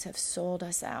guys have sold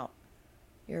us out.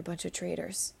 You're a bunch of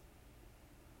traitors.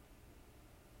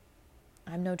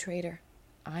 I'm no traitor.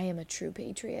 I am a true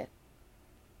patriot.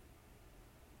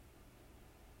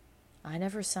 I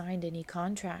never signed any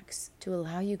contracts to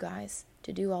allow you guys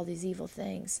to do all these evil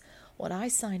things. What I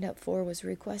signed up for was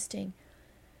requesting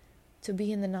to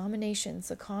be in the nominations,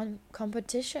 the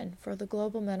competition for the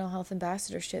Global Mental Health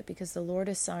Ambassadorship, because the Lord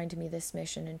assigned me this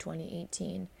mission in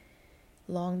 2018,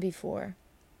 long before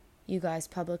you guys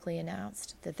publicly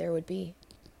announced that there would be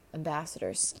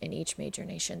ambassadors in each major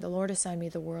nation. The Lord assigned me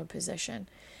the world position.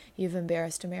 You've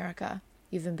embarrassed America.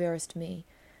 You've embarrassed me.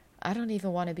 I don't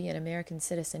even want to be an American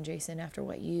citizen, Jason, after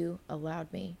what you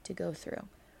allowed me to go through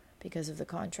because of the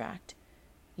contract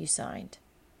you signed.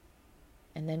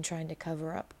 And then trying to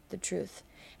cover up the truth.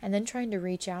 And then trying to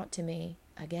reach out to me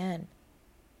again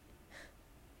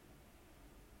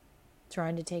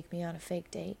trying to take me on a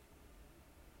fake date.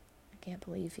 I can't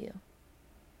believe you.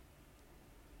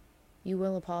 You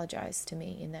will apologize to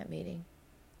me in that meeting.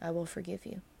 I will forgive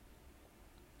you.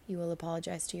 You will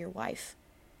apologize to your wife.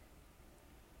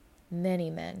 Many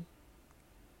men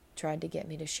tried to get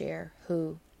me to share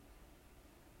who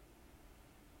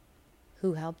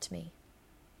helped me.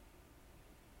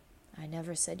 I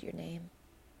never said your name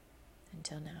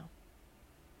until now,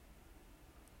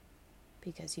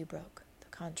 because you broke the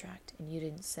contract and you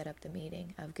didn't set up the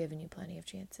meeting. I've given you plenty of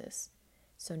chances.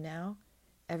 So now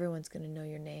everyone's going to know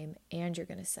your name, and you're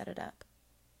going to set it up.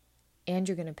 And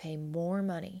you're going to pay more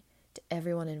money to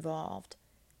everyone involved.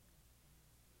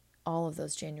 All of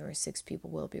those January 6 people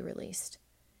will be released.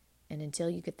 And until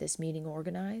you get this meeting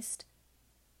organized,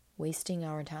 wasting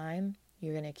our time,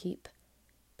 you're going to keep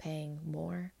paying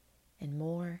more and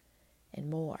more and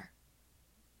more.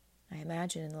 I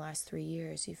imagine in the last 3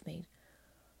 years you've made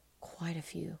quite a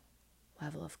few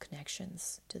level of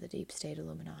connections to the deep state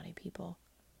Illuminati people,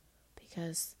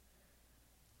 because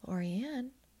Lorianne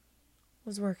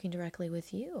was working directly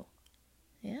with you.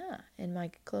 Yeah, and my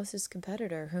closest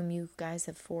competitor, whom you guys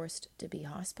have forced to be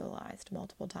hospitalized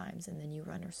multiple times, and then you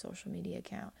run her social media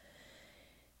account.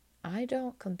 I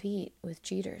don't compete with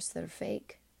cheaters that are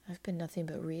fake. I've been nothing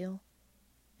but real.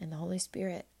 And the Holy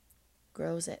Spirit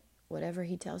grows it. Whatever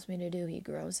He tells me to do, He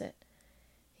grows it.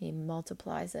 He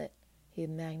multiplies it. He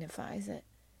magnifies it.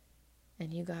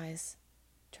 And you guys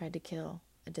tried to kill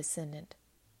a descendant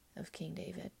of King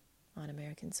David on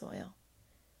American soil.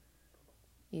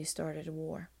 You started a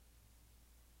war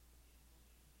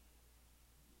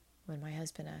when my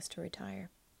husband asked to retire.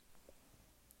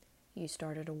 You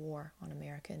started a war on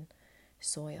American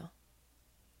soil.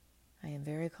 I am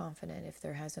very confident, if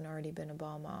there hasn't already been a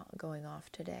bomb going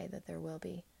off today, that there will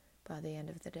be by the end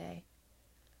of the day.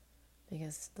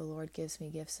 Because the Lord gives me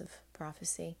gifts of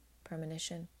prophecy,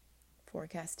 premonition,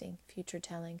 forecasting, future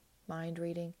telling, mind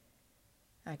reading.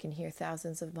 I can hear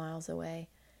thousands of miles away.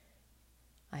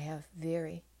 I have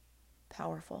very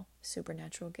powerful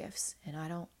supernatural gifts, and I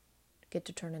don't get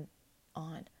to turn it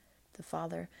on. The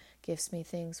Father gives me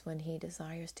things when He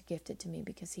desires to gift it to me,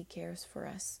 because He cares for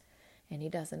us, and He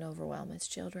doesn't overwhelm His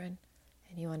children,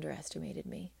 and you underestimated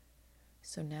me.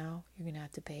 So now you're going to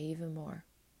have to pay even more.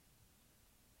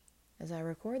 As I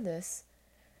record this,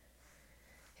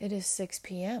 it is 6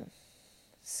 p.m.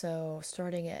 So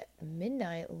starting at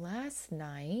midnight last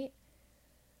night,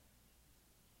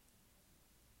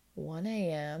 1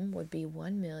 a.m. would be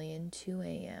 1 million, 2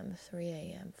 a.m., 3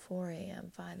 a.m., 4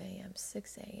 a.m., 5 a.m.,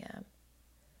 6 a.m.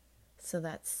 So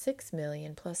that's 6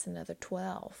 million plus another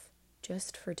 12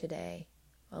 just for today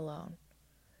alone.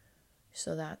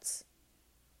 So that's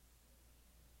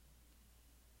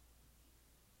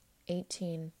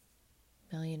 $18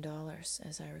 million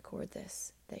as I record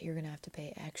this, that you're going to have to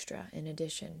pay extra in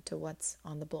addition to what's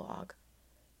on the blog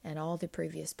and all the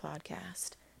previous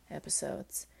podcast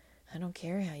episodes. I don't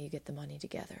care how you get the money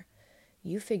together.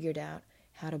 You figured out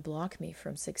how to block me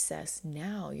from success.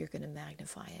 Now you're going to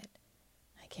magnify it.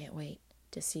 I can't wait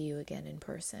to see you again in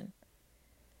person.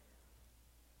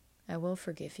 I will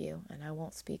forgive you, and I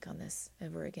won't speak on this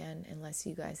ever again unless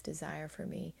you guys desire for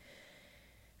me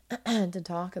to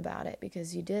talk about it,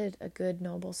 because you did a good,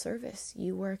 noble service.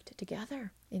 You worked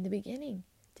together in the beginning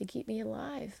to keep me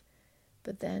alive.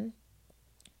 But then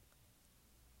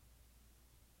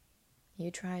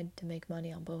you tried to make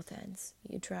money on both ends.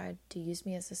 You tried to use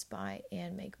me as a spy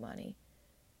and make money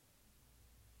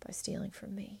by stealing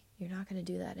from me. You're not going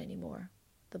to do that anymore.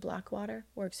 The Blackwater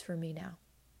works for me now.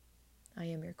 I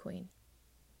am your queen.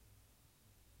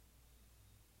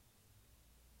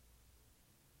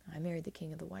 I married the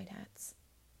king of the white hats.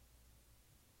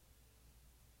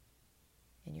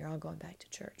 And you're all going back to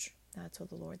church. That's what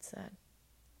the Lord said.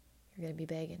 You're going to be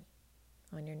begging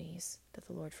on your knees that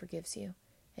the Lord forgives you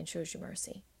and shows you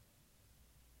mercy.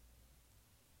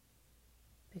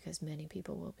 Because many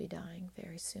people will be dying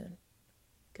very soon,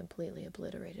 completely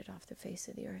obliterated off the face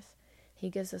of the earth. He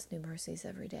gives us new mercies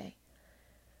every day.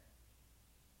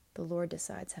 The Lord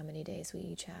decides how many days we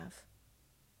each have.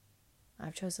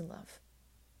 I've chosen love.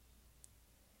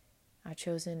 I've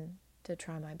chosen to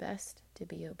try my best to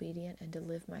be obedient and to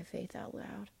live my faith out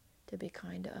loud, to be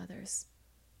kind to others.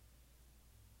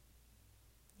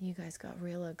 You guys got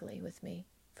real ugly with me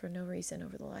for no reason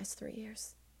over the last 3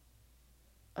 years,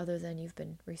 other than you've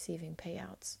been receiving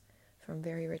payouts from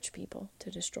very rich people to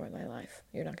destroy my life.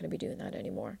 You're not going to be doing that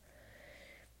anymore.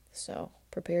 So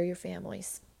prepare your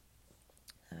families,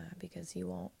 because you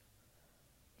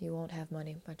won't have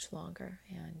money much longer.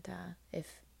 And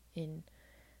if in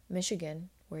Michigan,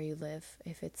 where you live,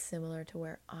 if it's similar to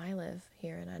where I live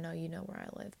here, and I know you know where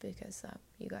I live because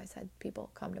you guys had people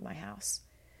come to my house,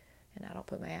 and I don't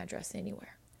put my address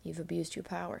anywhere. You've abused your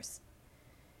powers.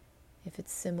 If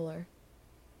it's similar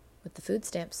with the food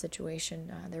stamp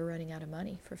situation, they're running out of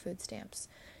money for food stamps.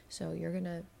 So you're going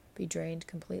to be drained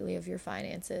completely of your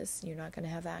finances. You're not going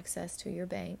to have access to your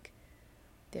bank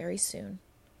very soon.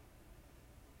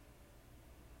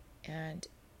 And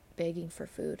begging for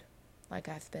food, like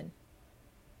I've been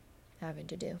having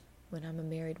to do. When I'm a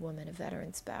married woman, a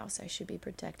veteran spouse, I should be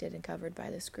protected and covered by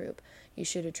this group. You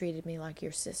should have treated me like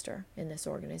your sister in this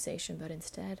organization, but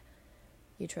instead,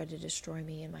 you tried to destroy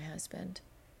me and my husband.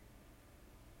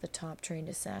 The top trained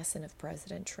assassin of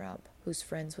President Trump, who's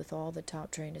friends with all the top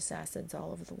trained assassins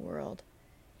all over the world.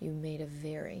 You made a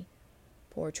very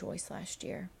poor choice last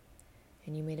year.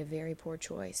 And you made a very poor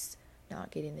choice not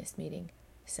getting this meeting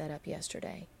set up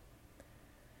yesterday.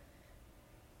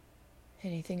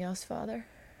 Anything else, Father?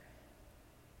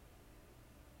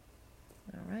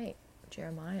 All right,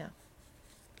 Jeremiah.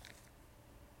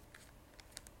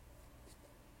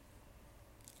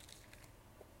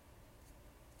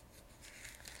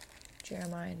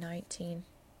 Jeremiah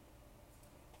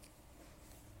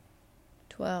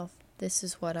 19:12. This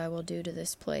is what I will do to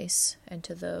this place and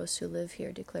to those who live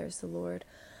here, declares the Lord.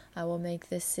 I will make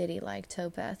this city like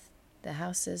Topeth. The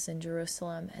houses in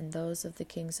Jerusalem and those of the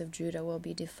kings of Judah will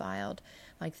be defiled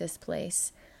like this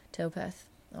place, Topeth,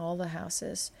 all the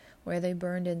houses, where they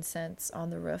burned incense on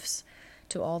the roofs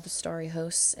to all the starry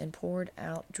hosts and poured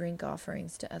out drink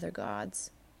offerings to other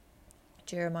gods.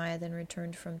 Jeremiah then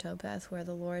returned from Topeth, where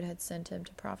the Lord had sent him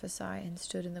to prophesy, and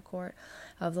stood in the court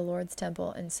of the Lord's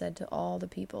temple and said to all the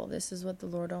people, This is what the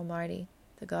Lord Almighty,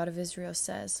 the God of Israel,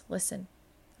 says. Listen,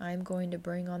 I am going to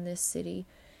bring on this city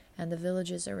and the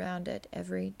villages around it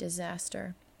every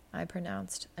disaster I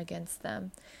pronounced against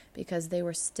them, because they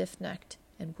were stiff-necked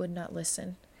and would not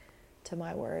listen to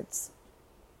my words.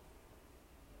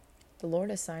 The Lord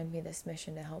assigned me this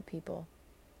mission to help people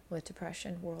with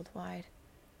depression worldwide.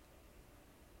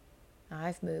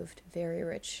 I've moved very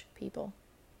rich people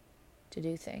to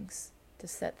do things, to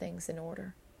set things in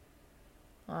order.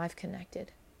 I've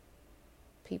connected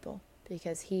people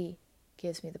because He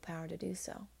gives me the power to do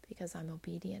so, because I'm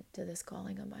obedient to this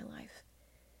calling on my life.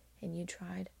 And you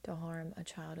tried to harm a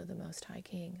child of the Most High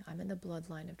King. I'm in the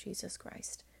bloodline of Jesus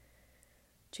Christ.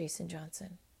 Jason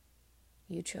Johnson,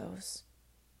 you chose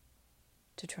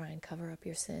to try and cover up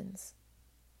your sins.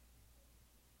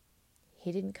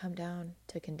 He didn't come down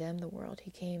to condemn the world. He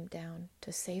came down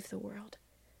to save the world.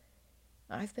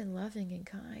 I've been loving and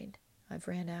kind. I've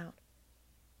ran out.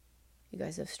 You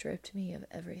guys have stripped me of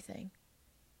everything.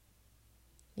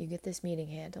 You get this meeting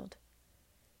handled.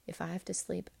 If I have to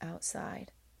sleep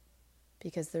outside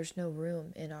because there's no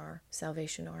room in our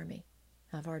Salvation Army,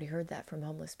 I've already heard that from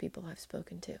homeless people I've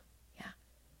spoken to. Yeah,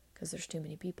 because there's too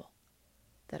many people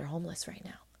that are homeless right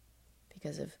now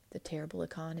because of the terrible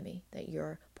economy that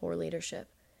your poor leadership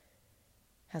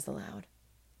has allowed.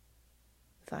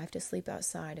 If I have to sleep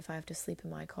outside, if I have to sleep in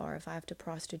my car, if I have to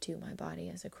prostitute my body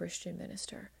as a Christian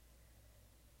minister,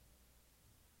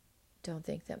 don't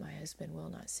think that my husband will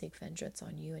not seek vengeance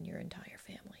on you and your entire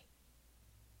family.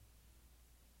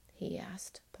 He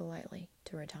asked politely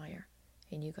to retire,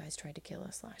 and you guys tried to kill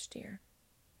us last year.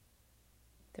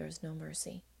 There is no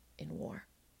mercy in war.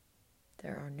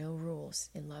 There are no rules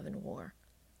in love and war.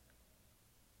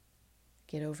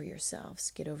 Get over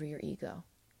yourselves. Get over your ego.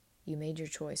 You made your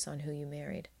choice on who you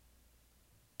married.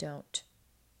 Don't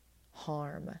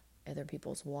harm other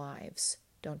people's wives.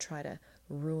 Don't try to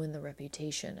ruin the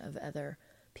reputation of other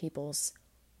people's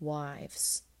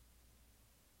wives.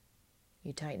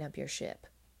 You tighten up your ship.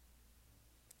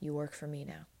 You work for me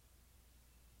now.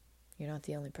 You're not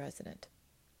the only president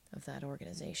of that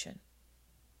organization.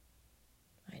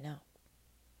 I know,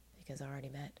 because I already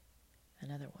met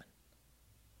another one.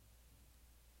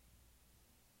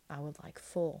 I would like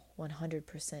full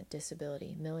 100%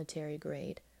 disability, military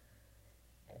grade.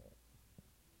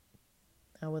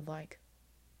 I would like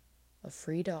a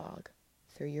free dog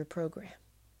through your program,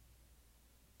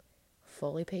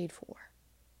 fully paid for.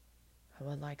 I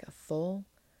would like a full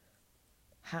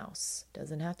house.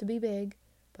 Doesn't have to be big,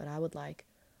 but I would like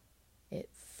it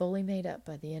fully made up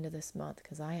by the end of this month,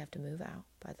 because I have to move out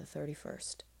by the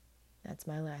 31st. That's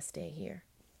my last day here.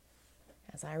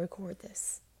 As I record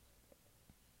this,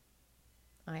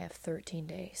 I have 13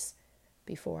 days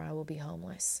before I will be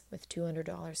homeless with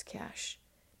 $200 cash,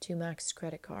 2 max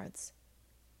credit cards.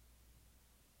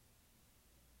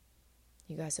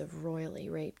 You guys have royally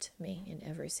raped me in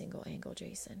every single angle,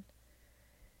 Jason.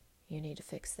 You need to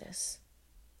fix this.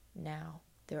 Now,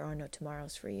 there are no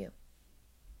tomorrows for you.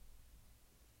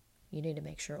 You need to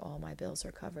make sure all my bills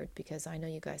are covered, because I know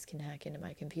you guys can hack into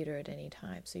my computer at any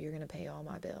time, so you're going to pay all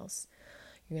my bills.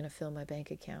 You're going to fill my bank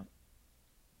account.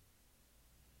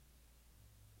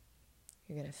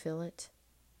 You're going to fill it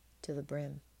to the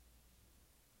brim.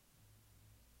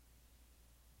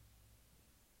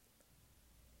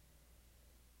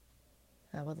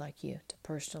 I would like you to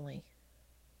personally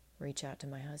reach out to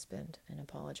my husband and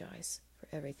apologize for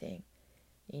everything.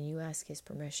 And you ask his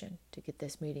permission to get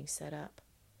this meeting set up.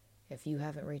 If you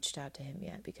haven't reached out to him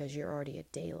yet, because you're already a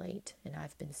day late, and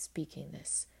I've been speaking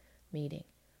this meeting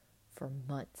for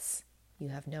months, you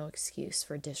have no excuse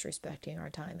for disrespecting our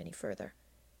time any further.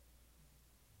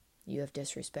 You have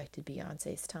disrespected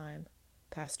Beyonce's time,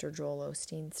 Pastor Joel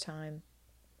Osteen's time,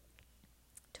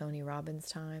 Tony Robbins'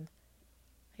 time.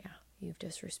 Yeah, you've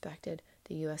disrespected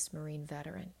the U.S. Marine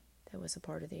veteran that was a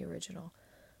part of the original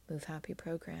Move Happy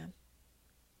program.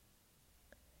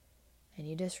 And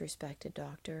you disrespected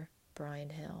Dr. Brian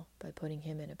Hill by putting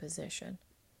him in a position,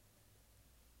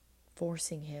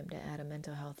 forcing him to add a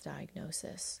mental health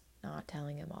diagnosis, not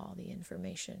telling him all the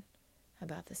information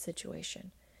about the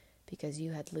situation, because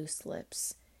you had loose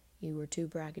lips. You were too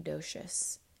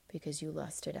braggadocious because you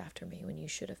lusted after me when you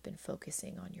should have been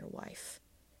focusing on your wife.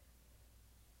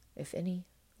 If any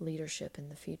leadership in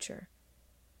the future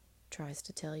tries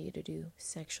to tell you to do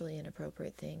sexually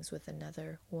inappropriate things with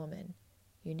another woman,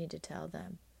 you need to tell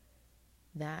them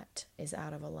that is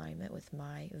out of alignment with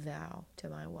my vow to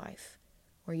my wife,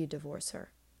 or you divorce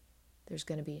her. There's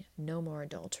going to be no more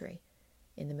adultery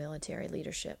in the military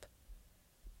leadership.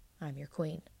 I'm your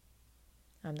queen.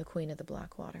 I'm the queen of the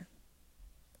Blackwater.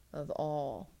 Of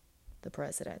all the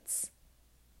presidents,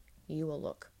 you will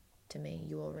look to me,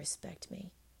 you will respect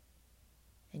me,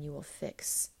 and you will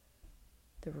fix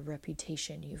the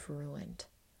reputation you've ruined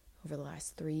over the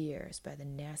last 3 years by the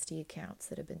nasty accounts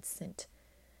that have been sent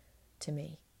to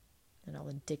me, and all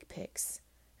the dick pics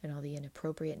and all the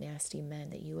inappropriate nasty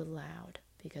men that you allowed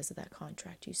because of that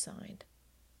contract you signed.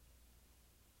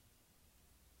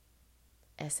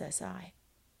 SSI,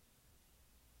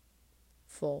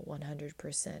 full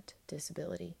 100%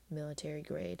 disability, military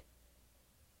grade.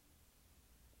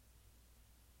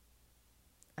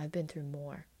 I've been through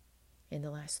more in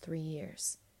the last 3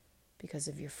 years because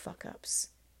of your fuck-ups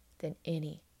than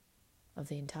any of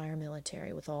the entire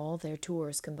military, with all their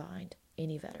tours combined,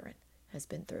 any veteran has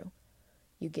been through.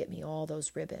 You get me all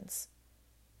those ribbons,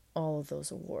 all of those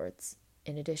awards,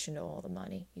 in addition to all the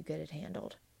money. You get it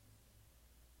handled.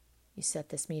 You set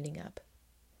this meeting up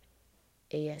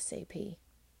ASAP.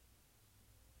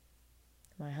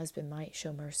 My husband might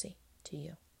show mercy to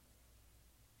you.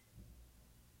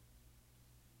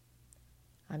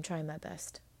 I'm trying my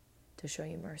best to show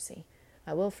you mercy.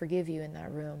 I will forgive you in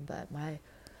that room, but my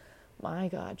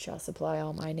God shall supply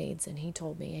all my needs. And he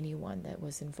told me anyone that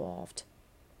was involved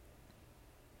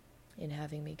in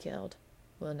having me killed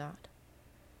will not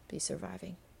be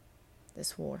surviving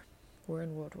this war. We're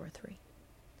in World War III.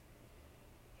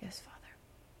 Yes, Father.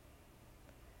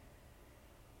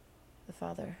 The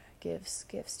Father gives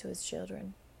gifts to his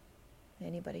children.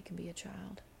 Anybody can be a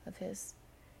child of his.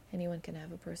 Anyone can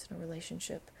have a personal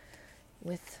relationship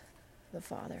with the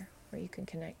Father, where you can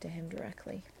connect to him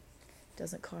directly. It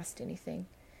doesn't cost anything.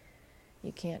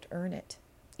 You can't earn it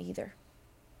either.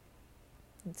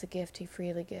 It's a gift he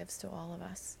freely gives to all of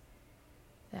us.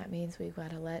 That means we've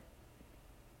got to let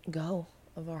go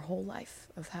of our whole life,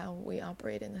 of how we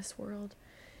operate in this world.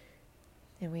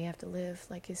 And we have to live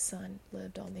like his son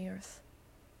lived on the earth.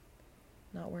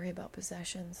 Not worry about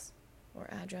possessions or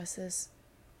addresses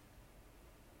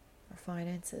or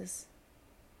finances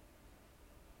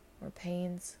or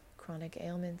pains, chronic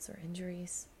ailments, or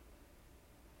injuries.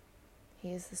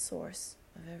 He is the source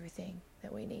of everything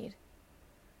that we need.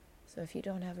 So if you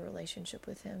don't have a relationship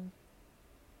with him,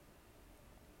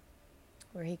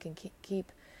 where he can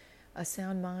keep a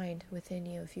sound mind within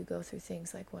you, if you go through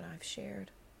things like what I've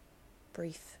shared,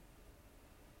 brief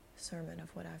sermon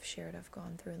of what I've shared, I've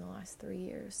gone through in the last 3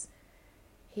 years,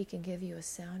 he can give you a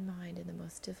sound mind in the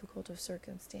most difficult of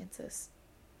circumstances.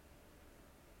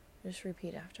 Just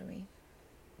repeat after me.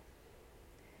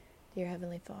 Dear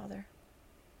Heavenly Father,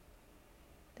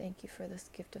 thank you for this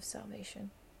gift of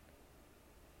salvation.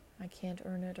 I can't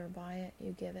earn it or buy it.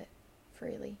 You give it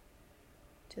freely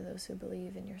to those who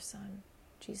believe in your Son,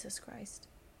 Jesus Christ.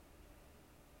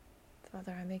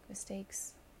 Father, I make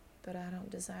mistakes, but I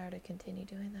don't desire to continue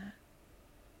doing that.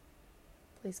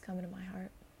 Please come into my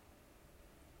heart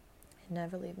and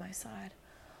never leave my side.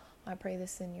 I pray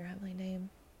this in your heavenly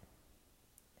name.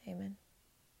 Amen.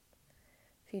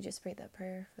 If you just prayed that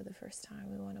prayer for the first time,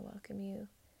 we want to welcome you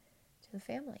to the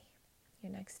family.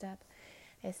 Your next step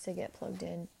is to get plugged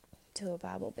in to a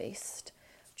Bible-based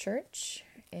church,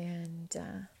 and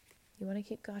you want to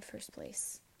keep God first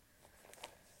place.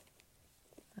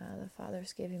 The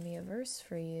Father's giving me a verse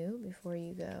for you before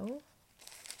you go.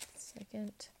 2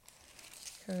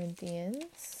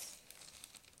 Corinthians,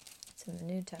 it's in the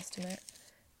New Testament,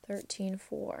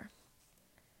 13:4. It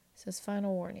says,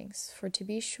 final warnings. For to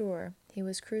be sure, he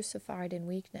was crucified in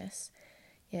weakness,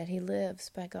 yet he lives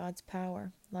by God's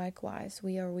power. Likewise,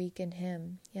 we are weak in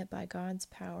him, yet by God's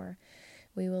power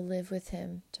we will live with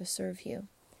him to serve you.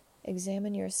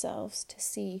 Examine yourselves to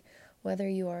see whether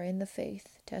you are in the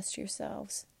faith. Test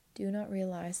yourselves. Do not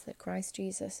realize that Christ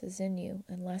Jesus is in you,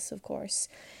 unless, of course,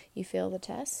 you fail the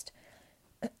test.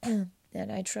 And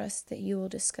I trust that you will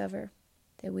discover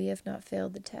that we have not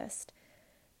failed the test.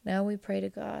 Now we pray to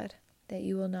God that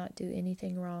you will not do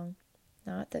anything wrong,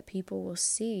 not that people will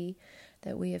see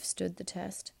that we have stood the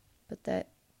test, but that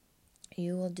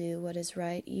you will do what is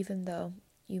right, even though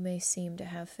you may seem to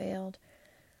have failed.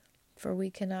 For we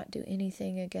cannot do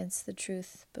anything against the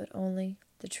truth, but only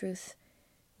the truth.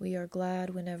 We are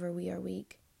glad whenever we are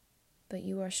weak, but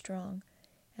you are strong,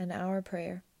 and our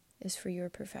prayer is for your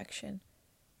perfection.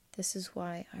 This is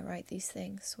why I write these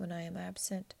things when I am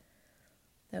absent,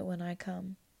 that when I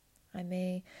come, I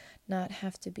may not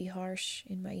have to be harsh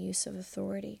in my use of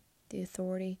authority, the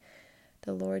authority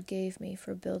the Lord gave me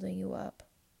for building you up,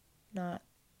 not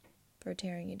for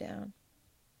tearing you down.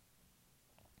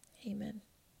 Amen.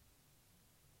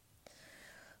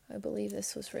 I believe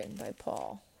this was written by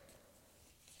Paul.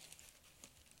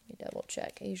 Let me double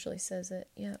check. It usually says it.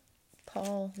 Yep.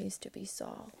 Paul used to be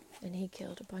Saul, and he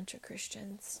killed a bunch of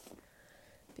Christians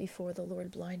before the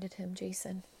Lord blinded him,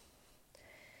 Jason.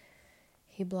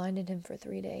 He blinded him for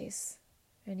 3 days,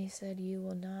 and he said, you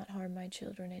will not harm my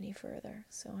children any further.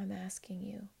 So I'm asking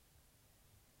you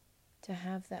to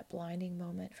have that blinding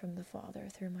moment from the Father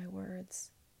through my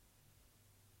words.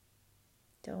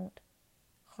 Don't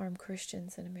harm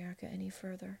Christians in America any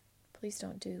further. Please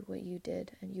don't do what you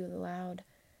did and you allowed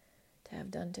to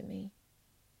have done to me.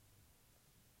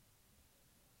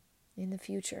 In the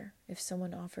future, if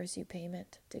someone offers you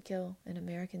payment to kill an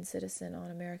American citizen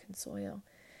on American soil,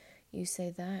 you say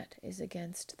that is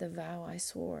against the vow I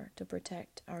swore to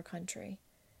protect our country.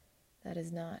 That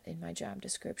is not in my job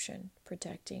description,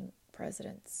 protecting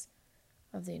presidents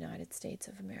of the United States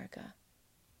of America.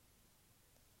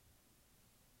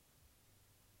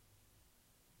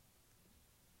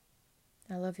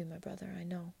 I love you, my brother. I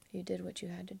know you did what you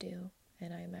had to do,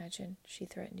 and I imagine she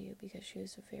threatened you because she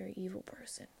was a very evil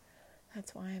person.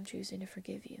 That's why I'm choosing to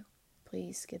forgive you.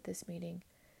 Please get this meeting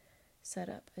set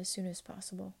up as soon as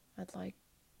possible. I'd like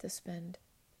to spend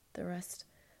the rest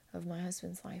of my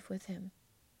husband's life with him,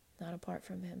 not apart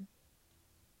from him.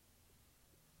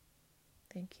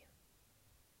 Thank you.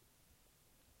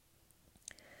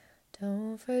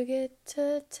 Don't forget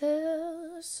to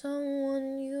tell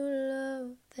someone you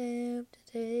love them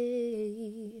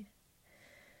today.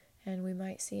 And we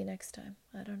might see you next time.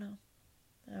 I don't know.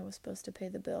 I was supposed to pay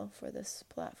the bill for this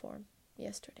platform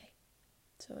yesterday,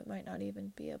 so it might not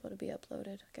even be able to be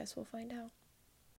uploaded. I guess we'll find out.